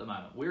itself at the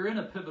moment. We're in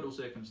a pivotal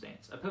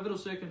circumstance. A pivotal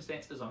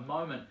circumstance is a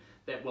moment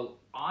that will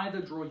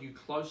either draw you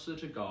closer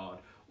to God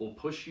or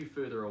push you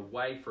further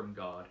away from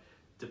God,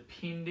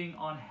 depending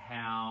on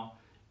how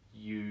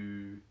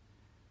you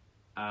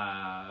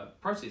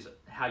process it,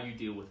 how you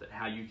deal with it,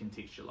 how you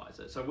contextualize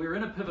it. So we're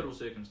in a pivotal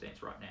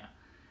circumstance right now,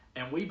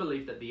 and we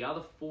believe that the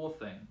other 4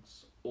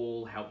 things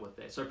all help with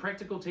that. So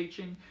practical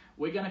teaching,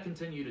 we're going to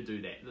continue to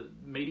do that. The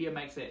media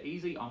makes that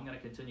easy. I'm going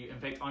to continue. In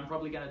fact, I'm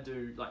probably going to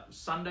do like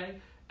Sunday,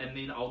 and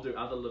then I'll do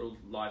other little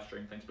live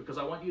stream things, because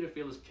I want you to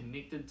feel as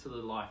connected to the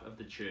life of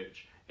the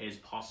church as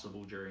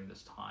possible during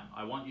this time.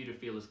 I want you to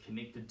feel as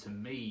connected to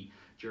me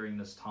during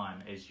this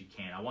time as you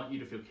can. I want you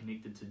to feel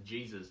connected to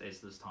Jesus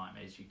as this time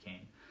as you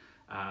can.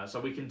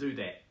 So we can do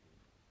that.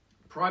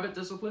 Private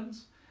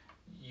disciplines,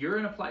 you're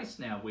in a place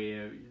now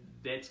where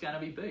that's going to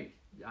be big.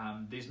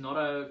 There's not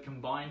a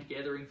combined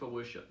gathering for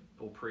worship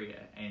or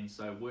prayer, and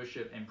so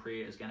worship and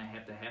prayer is going to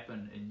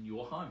happen in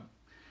your home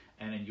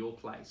and in your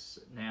place.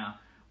 Now,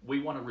 we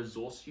want to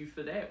resource you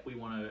for that. We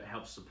want to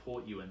help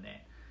support you in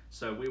that.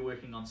 So we're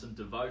working on some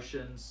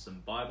devotions,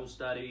 some Bible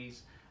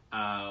studies.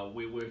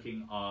 We're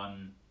working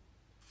on,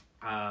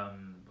 I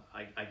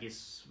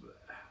guess,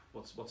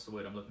 what's the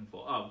word I'm looking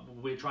for?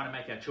 We're trying to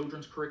make our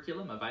children's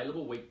curriculum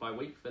available week by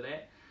week for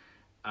that.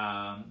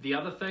 The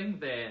other thing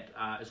that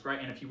is great,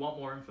 and if you want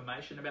more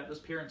information about this,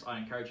 parents, I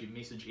encourage you to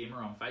message Emma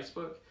on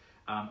Facebook.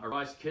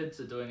 Arise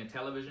Kids are doing a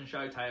television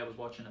show. Taya was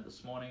watching it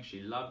this morning.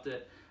 She loved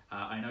it.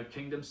 I know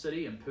Kingdom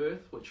City in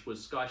Perth, which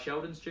was Sky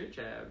Sheldon's church,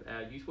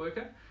 our youth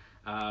worker.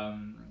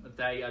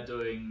 They are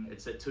doing,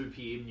 it's at 2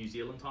 p.m. New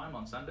Zealand time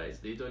on Sundays.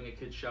 They're doing a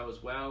kids show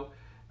as well.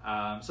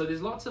 So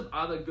there's lots of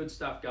other good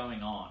stuff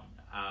going on.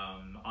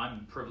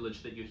 I'm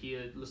privileged that you're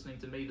here listening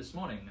to me this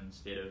morning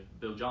instead of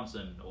Bill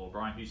Johnson or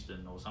Brian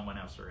Houston or someone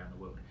else around the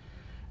world.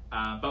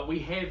 But we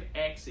have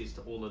access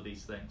to all of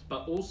these things.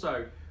 But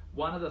also,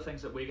 one of the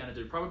things that we're going to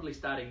do, probably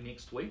starting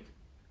next week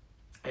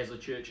as a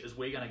church, is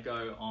we're going to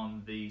go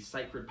on the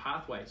Sacred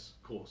Pathways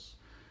course,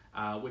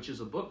 which is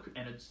a book,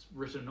 and it's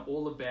written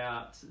all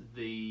about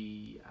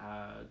the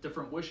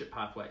different worship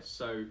pathways.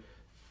 So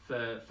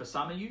for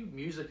some of you,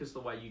 music is the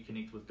way you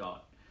connect with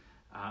God.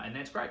 And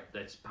that's great.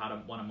 That's part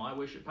of one of my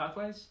worship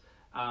pathways.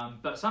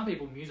 But some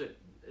people, music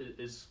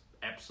is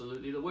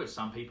absolutely the worst.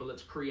 Some people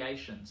it's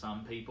creation.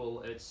 Some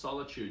people it's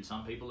solitude.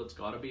 Some people it's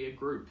got to be a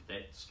group.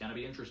 That's going to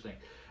be interesting.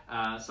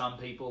 Some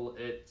people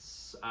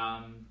it's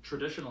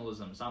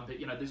traditionalism. Some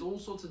people, there's all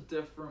sorts of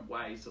different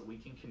ways that we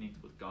can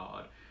connect with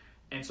God.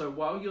 And so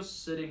while you're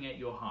sitting at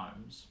your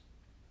homes,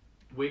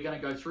 we're going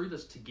to go through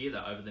this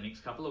together over the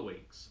next couple of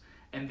weeks,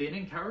 and then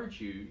encourage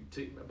you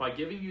to, by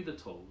giving you the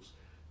tools,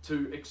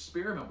 to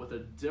experiment with a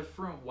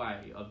different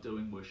way of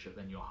doing worship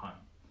in your home.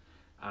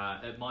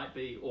 It might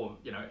be, or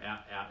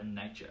out in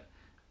nature.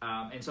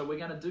 And so we're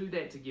going to do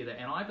that together,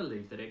 and I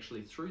believe that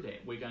actually through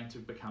that we're going to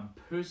become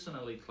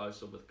personally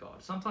closer with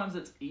God. Sometimes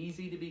it's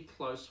easy to be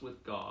close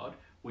with God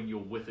when you're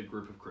with a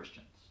group of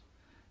Christians.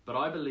 But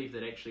I believe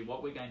that actually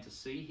what we're going to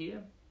see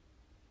here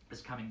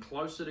is coming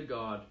closer to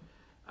God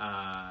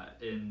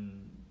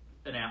in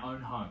our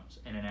own homes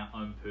and in our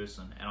own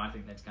person, and I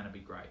think that's going to be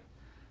great.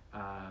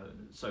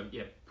 So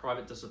yeah,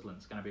 private discipline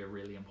is going to be a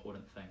really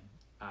important thing.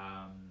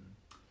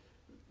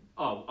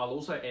 I'll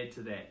also add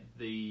to that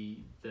the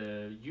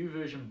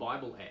YouVersion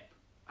Bible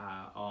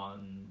app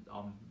on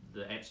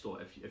the App Store.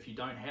 If you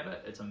don't have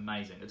it, it's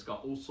amazing. It's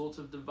got all sorts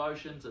of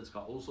devotions. It's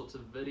got all sorts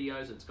of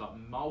videos. It's got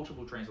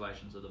multiple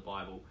translations of the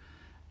Bible.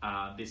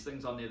 There's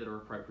things on there that are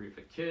appropriate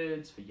for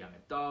kids, for young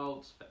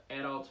adults, for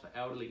adults, for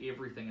elderly,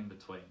 everything in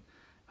between.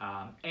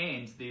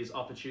 And there's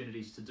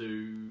opportunities to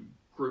do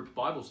group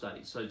Bible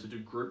studies, so to do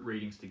group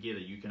readings together.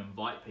 You can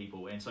invite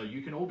people, and so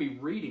you can all be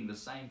reading the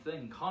same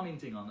thing,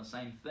 commenting on the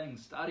same thing,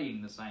 studying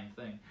the same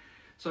thing.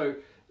 So,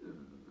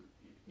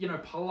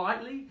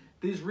 politely,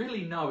 there's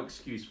really no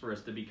excuse for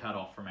us to be cut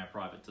off from our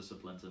private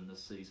disciplines in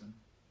this season.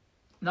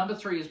 Number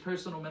 3 is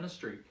personal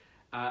ministry.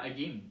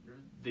 Again,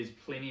 there's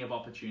plenty of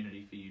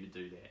opportunity for you to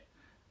do that.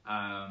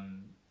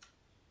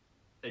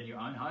 In your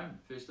own home,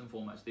 first and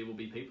foremost, there will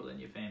be people in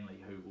your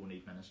family who will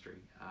need ministry,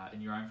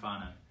 in your own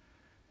whānau.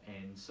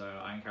 And so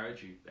I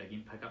encourage you,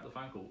 again, pick up the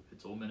phone call.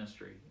 It's all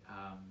ministry.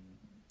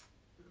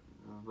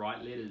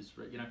 Write letters.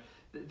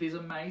 There's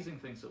amazing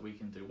things that we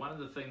can do. One of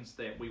the things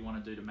that we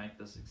want to do to make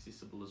this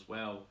accessible as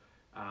well,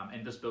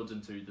 and this builds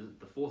into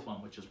the 4th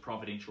one, which is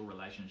providential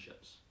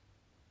relationships.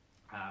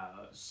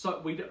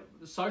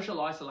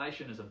 Social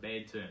isolation is a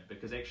bad term,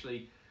 because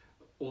actually,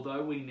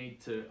 although we need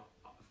to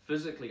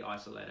physically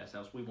isolate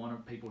ourselves, we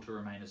want people to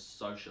remain as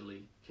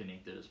socially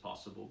connected as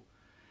possible.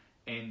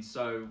 And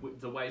so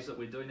the ways that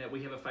we're doing that,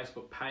 we have a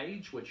Facebook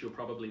page, which you're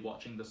probably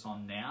watching this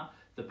on now.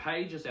 The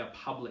page is our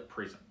public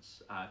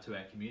presence to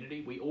our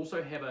community. We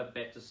also have a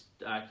Baptist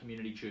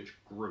Community Church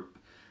group.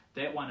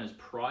 That one is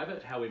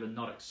private, however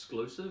not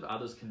exclusive.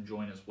 Others can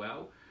join as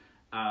well.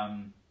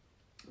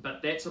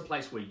 But that's a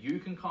place where you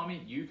can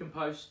comment, you can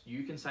post,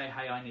 you can say,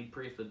 hey, I need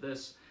prayer for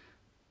this.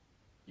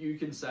 You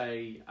can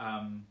say,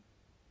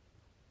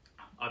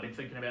 I've been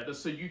thinking about this.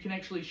 So you can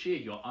actually share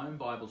your own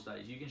Bible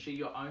studies. You can share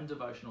your own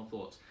devotional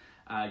thoughts.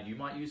 You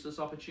might use this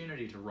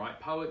opportunity to write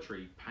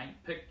poetry,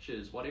 paint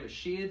pictures, whatever.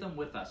 Share them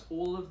with us.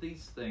 All of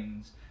these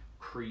things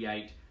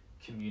create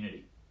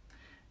community.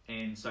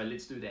 And so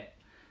let's do that.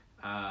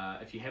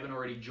 If you haven't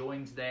already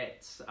joined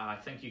that, I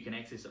think you can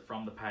access it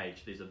from the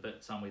page. There's a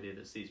bit somewhere there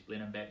that says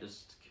Blenheim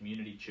Baptist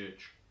Community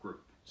Church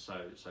Group.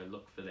 So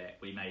look for that.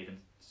 We may even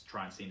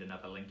try and send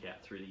another link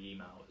out through the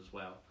email as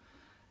well.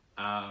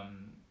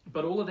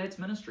 But all of that's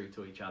ministry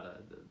to each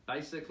other.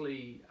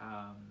 Basically,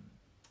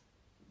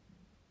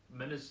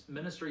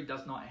 ministry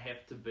does not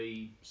have to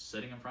be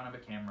sitting in front of a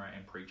camera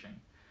and preaching.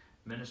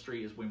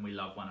 Ministry is when we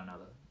love one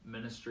another.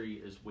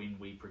 Ministry is when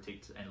we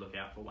protect and look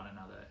out for one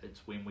another.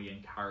 It's when we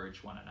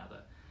encourage one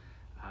another.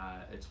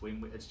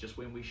 It's just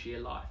when we share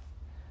life.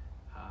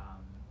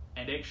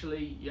 And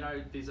actually,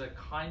 there's a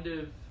kind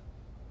of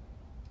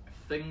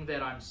thing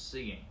that I'm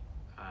seeing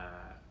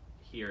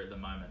here at the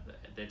moment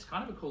that's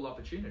kind of a cool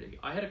opportunity.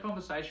 I had a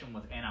conversation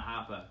with Anna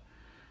Harper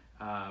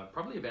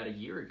probably about a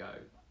year ago,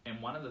 and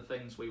one of the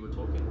things we were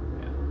talking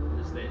about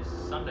is that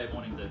Sunday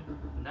morning the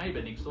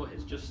neighbour next door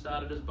has just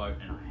started his boat,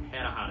 and I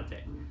had a heart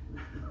attack.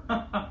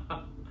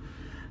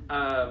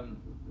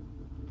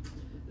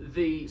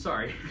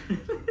 Sorry,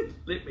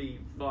 let me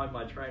find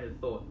my train of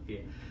thought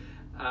here.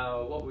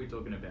 What were we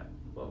talking about?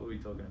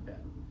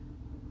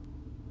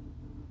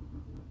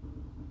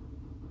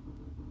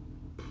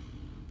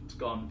 It's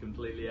gone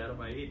completely out of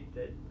my head.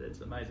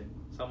 That's amazing.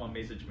 Someone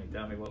messaged me,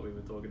 tell me what we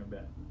were talking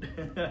about.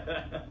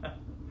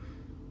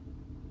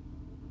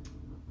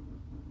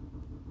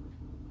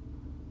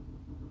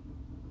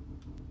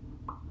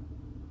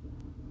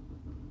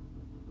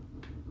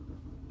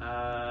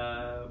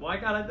 Why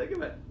can't I think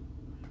of it?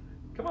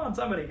 Come on,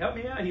 somebody, help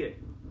me out here.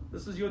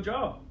 This is your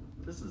job.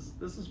 This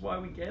is why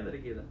we gather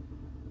together.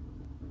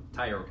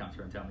 Taya will come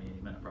through and tell me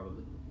any minute,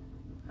 probably.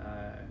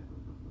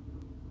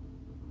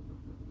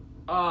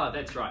 Oh,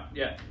 that's right.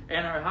 Yeah,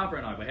 Anna Harper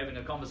and I were having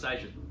a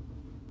conversation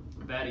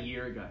about a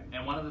year ago,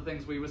 and one of the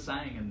things we were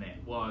saying in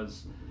that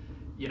was,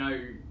 you know,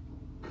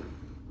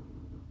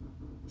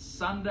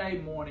 Sunday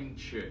morning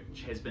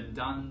church has been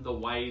done the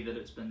way that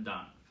it's been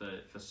done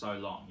for so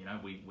long. You know,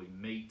 we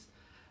meet,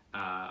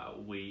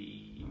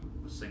 we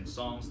sing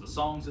songs. The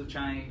songs have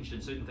changed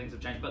and certain things have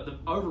changed, but the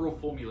overall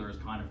formula has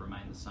kind of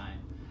remained the same.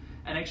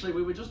 And actually,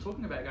 we were just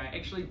talking about going,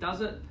 actually,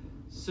 does it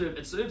serve?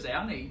 It serves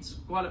our needs.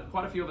 Quite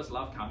a few of us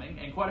love coming,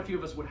 and quite a few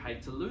of us would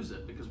hate to lose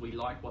it because we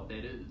like what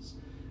that is.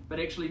 But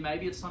actually,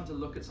 maybe it's time to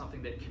look at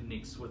something that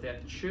connects with our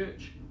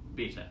church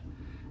better.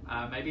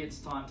 Maybe it's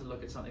time to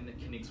look at something that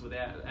connects with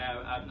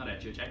our not our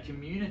church, our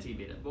community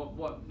better.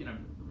 What you know,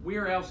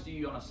 where else do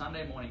you on a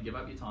Sunday morning give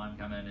up your time,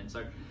 come in? And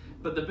so,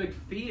 but the big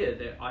fear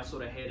that I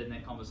sort of had in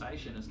that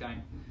conversation is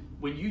going,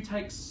 when you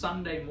take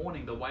Sunday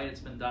morning the way it's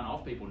been done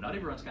off people, not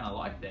everyone's going to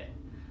like that.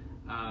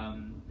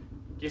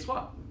 Guess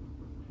what?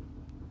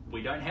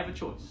 We don't have a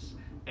choice.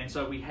 And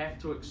so we have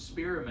to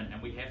experiment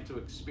and we have to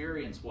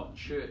experience what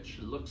church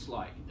looks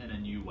like in a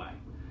new way.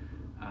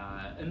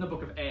 In the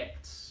book of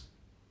Acts,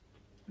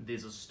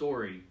 there's a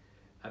story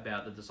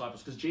about the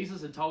disciples, because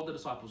Jesus had told the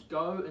disciples,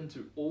 go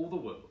into all the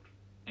world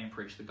and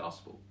preach the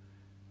gospel.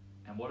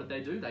 And what did they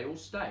do? They all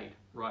stayed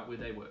right where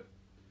they were.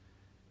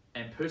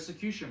 And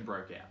persecution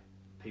broke out.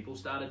 People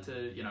started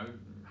to, you know,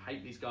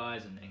 hate these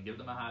guys and give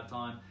them a hard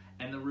time.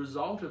 And the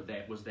result of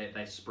that was that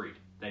they spread.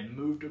 They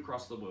moved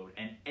across the world.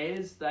 And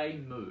as they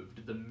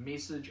moved, the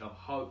message of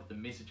hope, the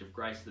message of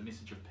grace, the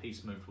message of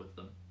peace moved with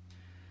them.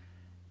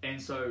 And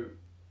so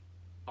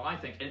I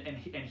think, and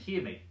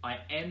hear me, I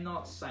am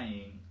not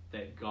saying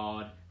that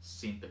God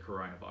sent the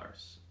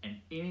coronavirus. And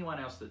anyone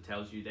else that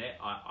tells you that,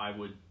 I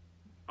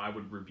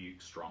would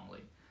rebuke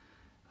strongly.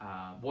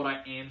 What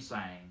I am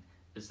saying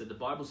is that the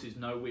Bible says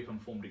no weapon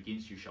formed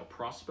against you shall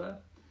prosper.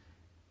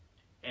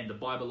 And the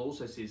Bible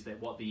also says that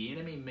what the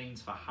enemy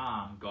means for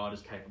harm, God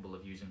is capable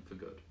of using for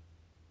good.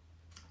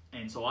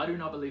 And so I do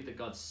not believe that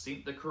God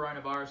sent the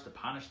coronavirus to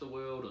punish the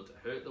world or to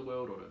hurt the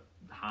world or to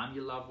harm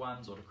your loved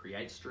ones or to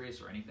create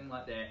stress or anything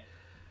like that.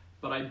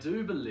 But I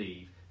do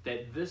believe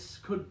that this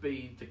could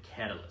be the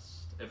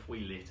catalyst, if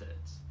we let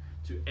it,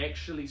 to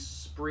actually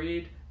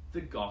spread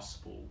the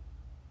gospel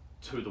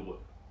to the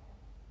world.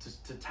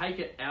 To take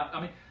it out.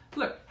 I mean,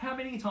 look, how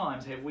many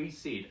times have we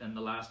said in the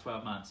last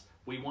 12 months,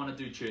 we want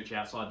to do church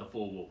outside the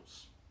four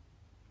walls?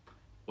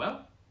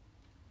 Well,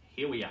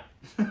 here we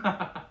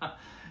are.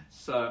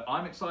 So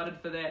I'm excited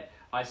for that.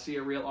 I see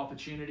a real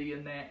opportunity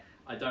in that.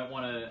 I don't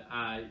want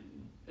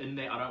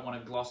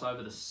to gloss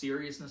over the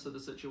seriousness of the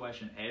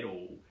situation at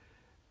all.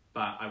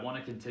 But I want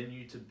to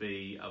continue to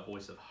be a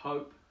voice of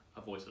hope,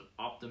 a voice of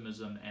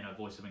optimism, and a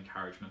voice of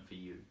encouragement for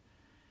you.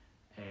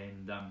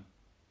 And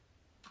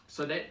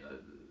so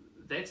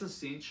that's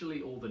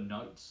essentially all the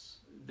notes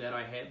that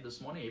I had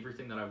this morning,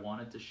 everything that I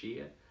wanted to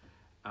share.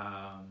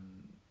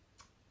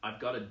 I've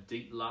got a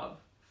deep love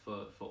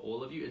for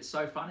all of you. It's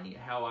so funny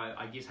how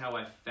I guess how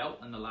I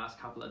felt in the last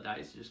couple of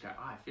days to just go,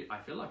 I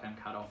feel like I'm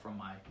cut off from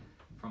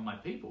my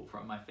people,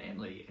 from my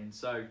family. And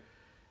so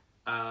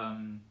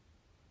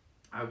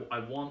I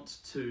want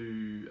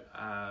to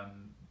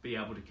be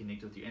able to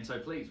connect with you. And so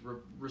please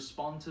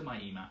respond to my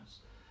emails.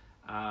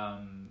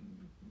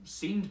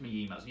 Send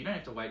me emails. You don't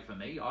have to wait for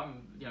me.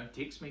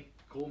 Text me,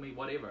 call me,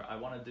 whatever. I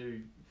want to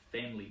do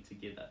family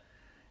together.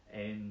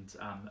 And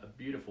a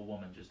beautiful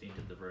woman just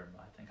entered the room.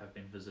 I think I've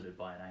been visited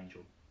by an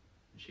angel.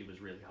 And she was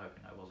really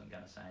hoping I wasn't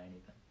going to say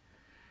anything.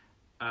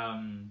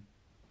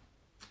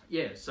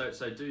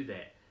 So do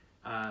that.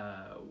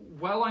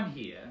 While I'm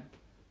here,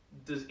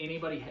 does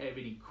anybody have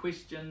any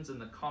questions in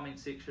the comment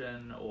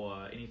section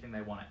or anything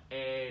they want to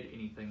add,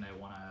 anything they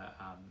want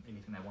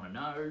to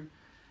know?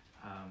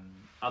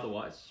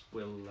 Otherwise,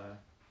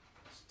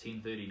 it's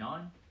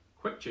 10:39.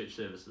 Quick church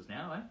services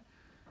now, eh?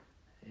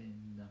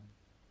 And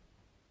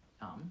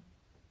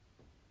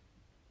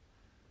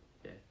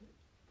yeah,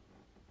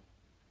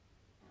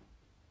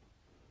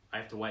 I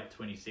have to wait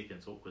 20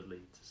 seconds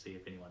awkwardly to see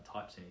if anyone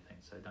types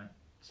anything. So don't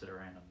sit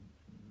around and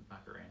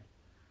muck around.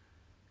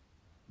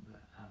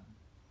 But,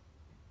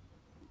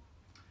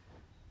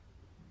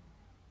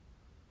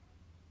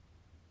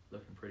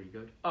 looking pretty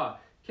good. Oh,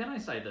 can I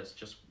say this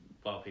just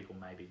while people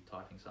may be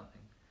typing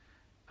something?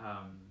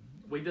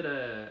 We did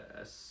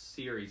a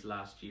series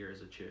last year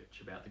as a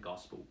church about the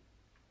gospel.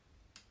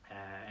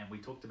 And we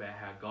talked about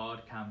how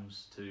God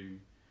comes to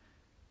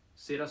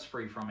set us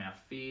free from our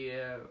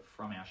fear,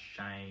 from our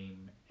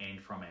shame,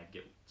 and from our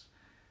guilt.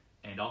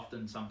 And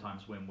often,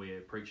 sometimes when we're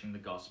preaching the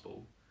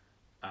gospel,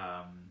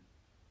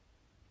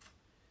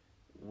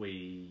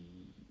 we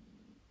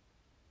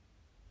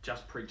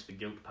just preach the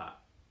guilt part.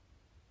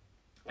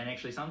 And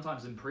actually,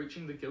 sometimes in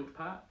preaching the guilt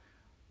part,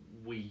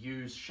 we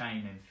use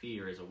shame and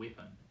fear as a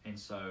weapon. And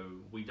so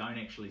we don't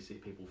actually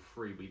set people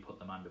free, we put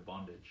them under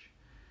bondage.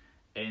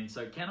 And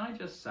so can I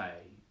just say,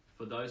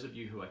 for those of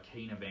you who are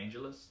keen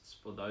evangelists,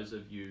 for those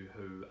of you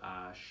who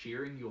are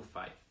sharing your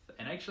faith,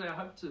 and actually I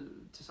hope to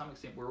some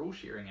extent we're all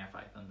sharing our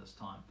faith in this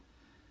time,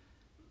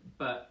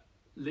 but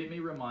let me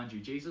remind you,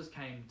 Jesus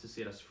came to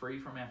set us free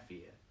from our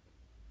fear,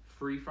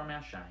 free from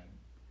our shame,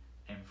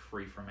 and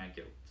free from our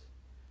guilt.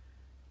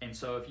 And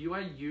so if you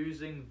are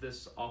using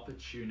this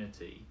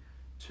opportunity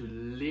to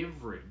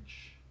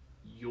leverage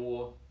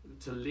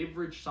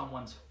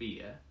someone's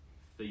fear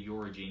for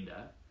your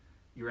agenda,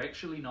 you're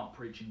actually not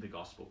preaching the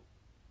gospel.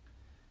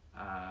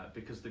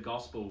 Because the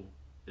gospel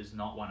is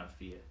not one of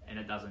fear, and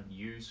it doesn't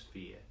use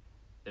fear.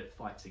 It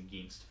fights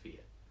against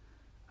fear.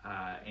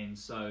 And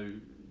so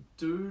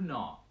do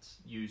not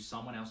use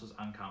someone else's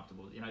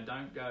uncomfortable.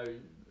 Don't go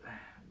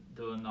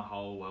doing the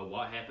whole, well,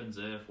 what happens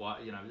if,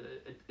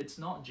 it's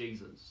not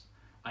Jesus.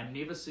 I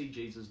never see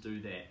Jesus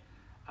do that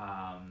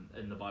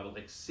in the Bible,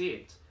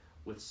 except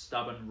with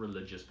stubborn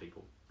religious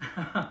people.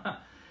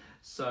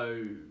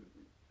 So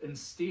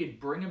instead,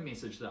 bring a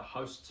message that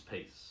hosts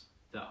peace,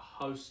 that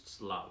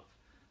hosts love,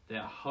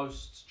 that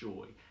hosts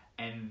joy,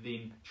 and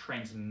then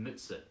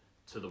transmits it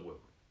to the world.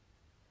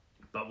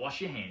 But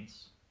wash your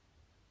hands,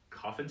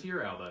 cough into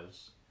your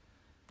elbows,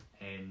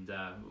 and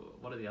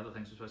what are the other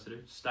things we're supposed to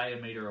do? Stay a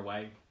meter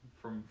away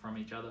from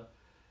each other,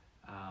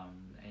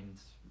 and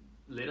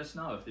let us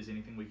know if there's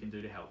anything we can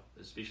do to help,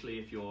 especially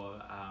if you're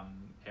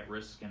at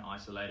risk and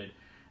isolated.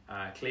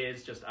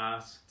 Claire's just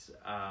asked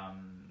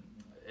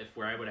if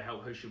we're able to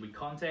help, who should we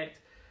contact?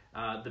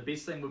 The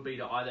best thing would be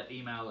to either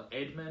email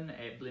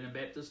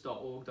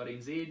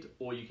admin@blennonbaptist.org.nz,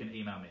 or you can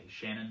email me,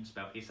 Shannon,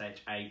 spelled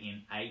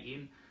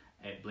SHANAN,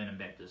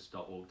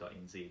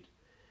 @blennonbaptist.org.nz.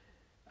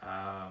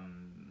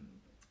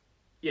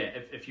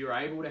 If you're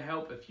able to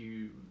help, if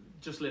you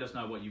just let us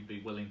know what you'd be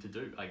willing to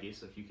do, I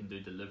guess, if you can do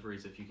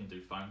deliveries, if you can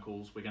do phone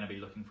calls. We're going to be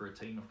looking for a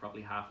team of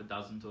probably half a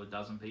dozen to a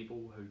dozen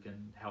people who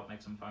can help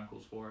make some phone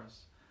calls for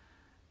us.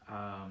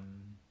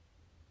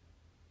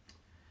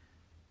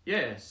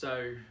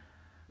 So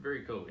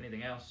very cool.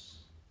 Anything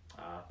else?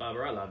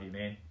 Barbara, I love you,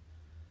 man.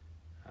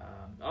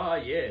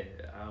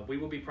 We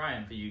will be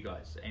praying for you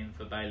guys and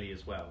for Bailey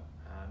as well.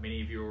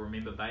 Many of you will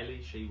remember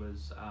Bailey. She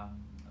was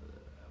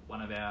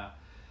one of our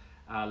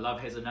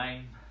Love Has a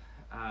Name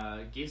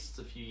guests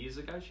a few years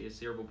ago. She has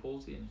cerebral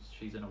palsy and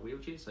she's in a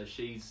wheelchair. So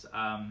she's,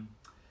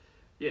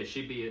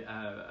 she'd be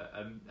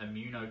a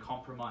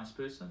immunocompromised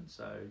person.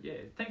 So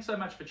thanks so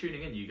much for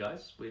tuning in, you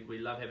guys. We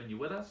love having you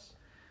with us.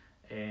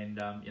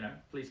 And,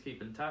 please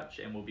keep in touch,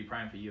 and we'll be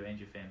praying for you and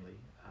your family,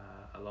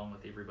 along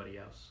with everybody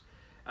else.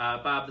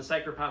 Barb, the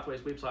Sacred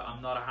Pathways website,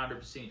 I'm not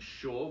 100%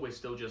 sure. We're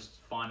still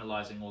just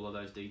finalising all of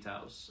those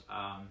details.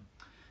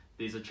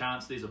 There's a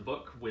chance there's a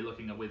book. We're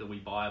looking at whether we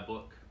buy a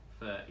book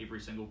for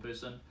every single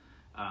person,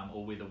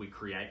 or whether we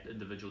create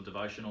individual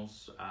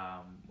devotionals.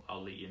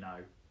 I'll let you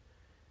know.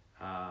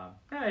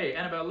 Hey,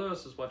 Annabelle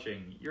Lewis is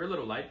watching. You're a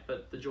little late,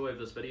 but the joy of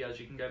this video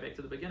is you can go back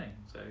to the beginning.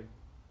 So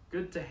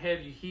good to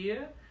have you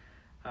here.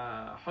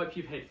 Hope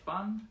you've had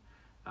fun.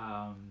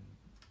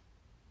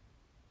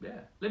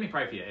 Let me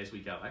pray for you as we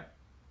go.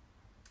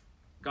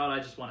 God, I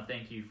just want to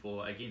thank you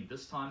for, again,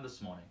 this time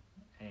this morning.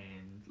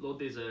 And Lord,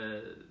 there's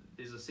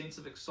a sense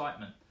of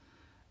excitement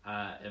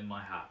in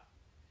my heart.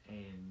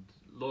 And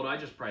Lord, I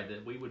just pray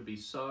that we would be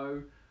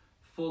so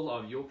full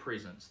of your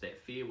presence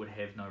that fear would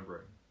have no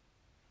room.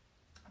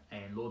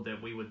 And Lord,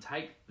 that we would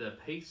take the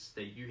peace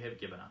that you have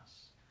given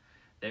us,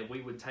 that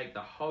we would take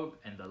the hope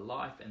and the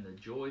life and the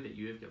joy that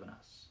you have given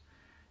us.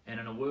 And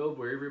in a world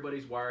where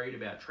everybody's worried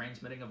about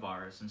transmitting a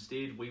virus,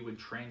 instead we would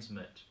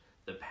transmit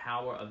the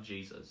power of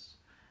Jesus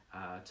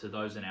to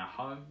those in our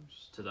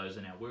homes, to those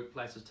in our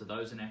workplaces, to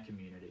those in our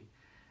community,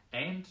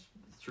 and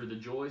through the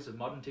joys of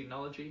modern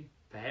technology,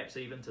 perhaps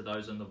even to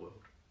those in the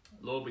world.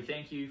 Lord, we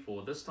thank you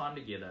for this time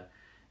together,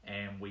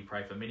 and we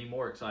pray for many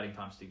more exciting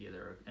times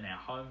together in our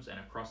homes and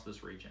across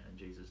this region, in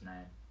Jesus'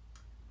 name.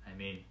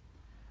 Amen.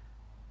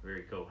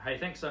 Very cool. Hey,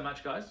 thanks so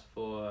much, guys,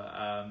 for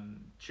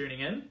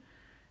tuning in.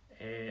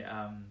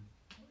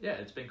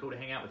 It's been cool to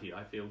hang out with you.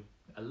 I feel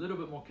a little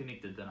bit more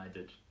connected than I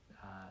did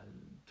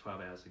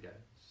 12 hours ago.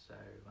 So,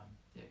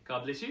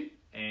 God bless you,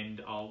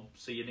 and I'll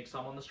see you next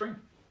time on the stream.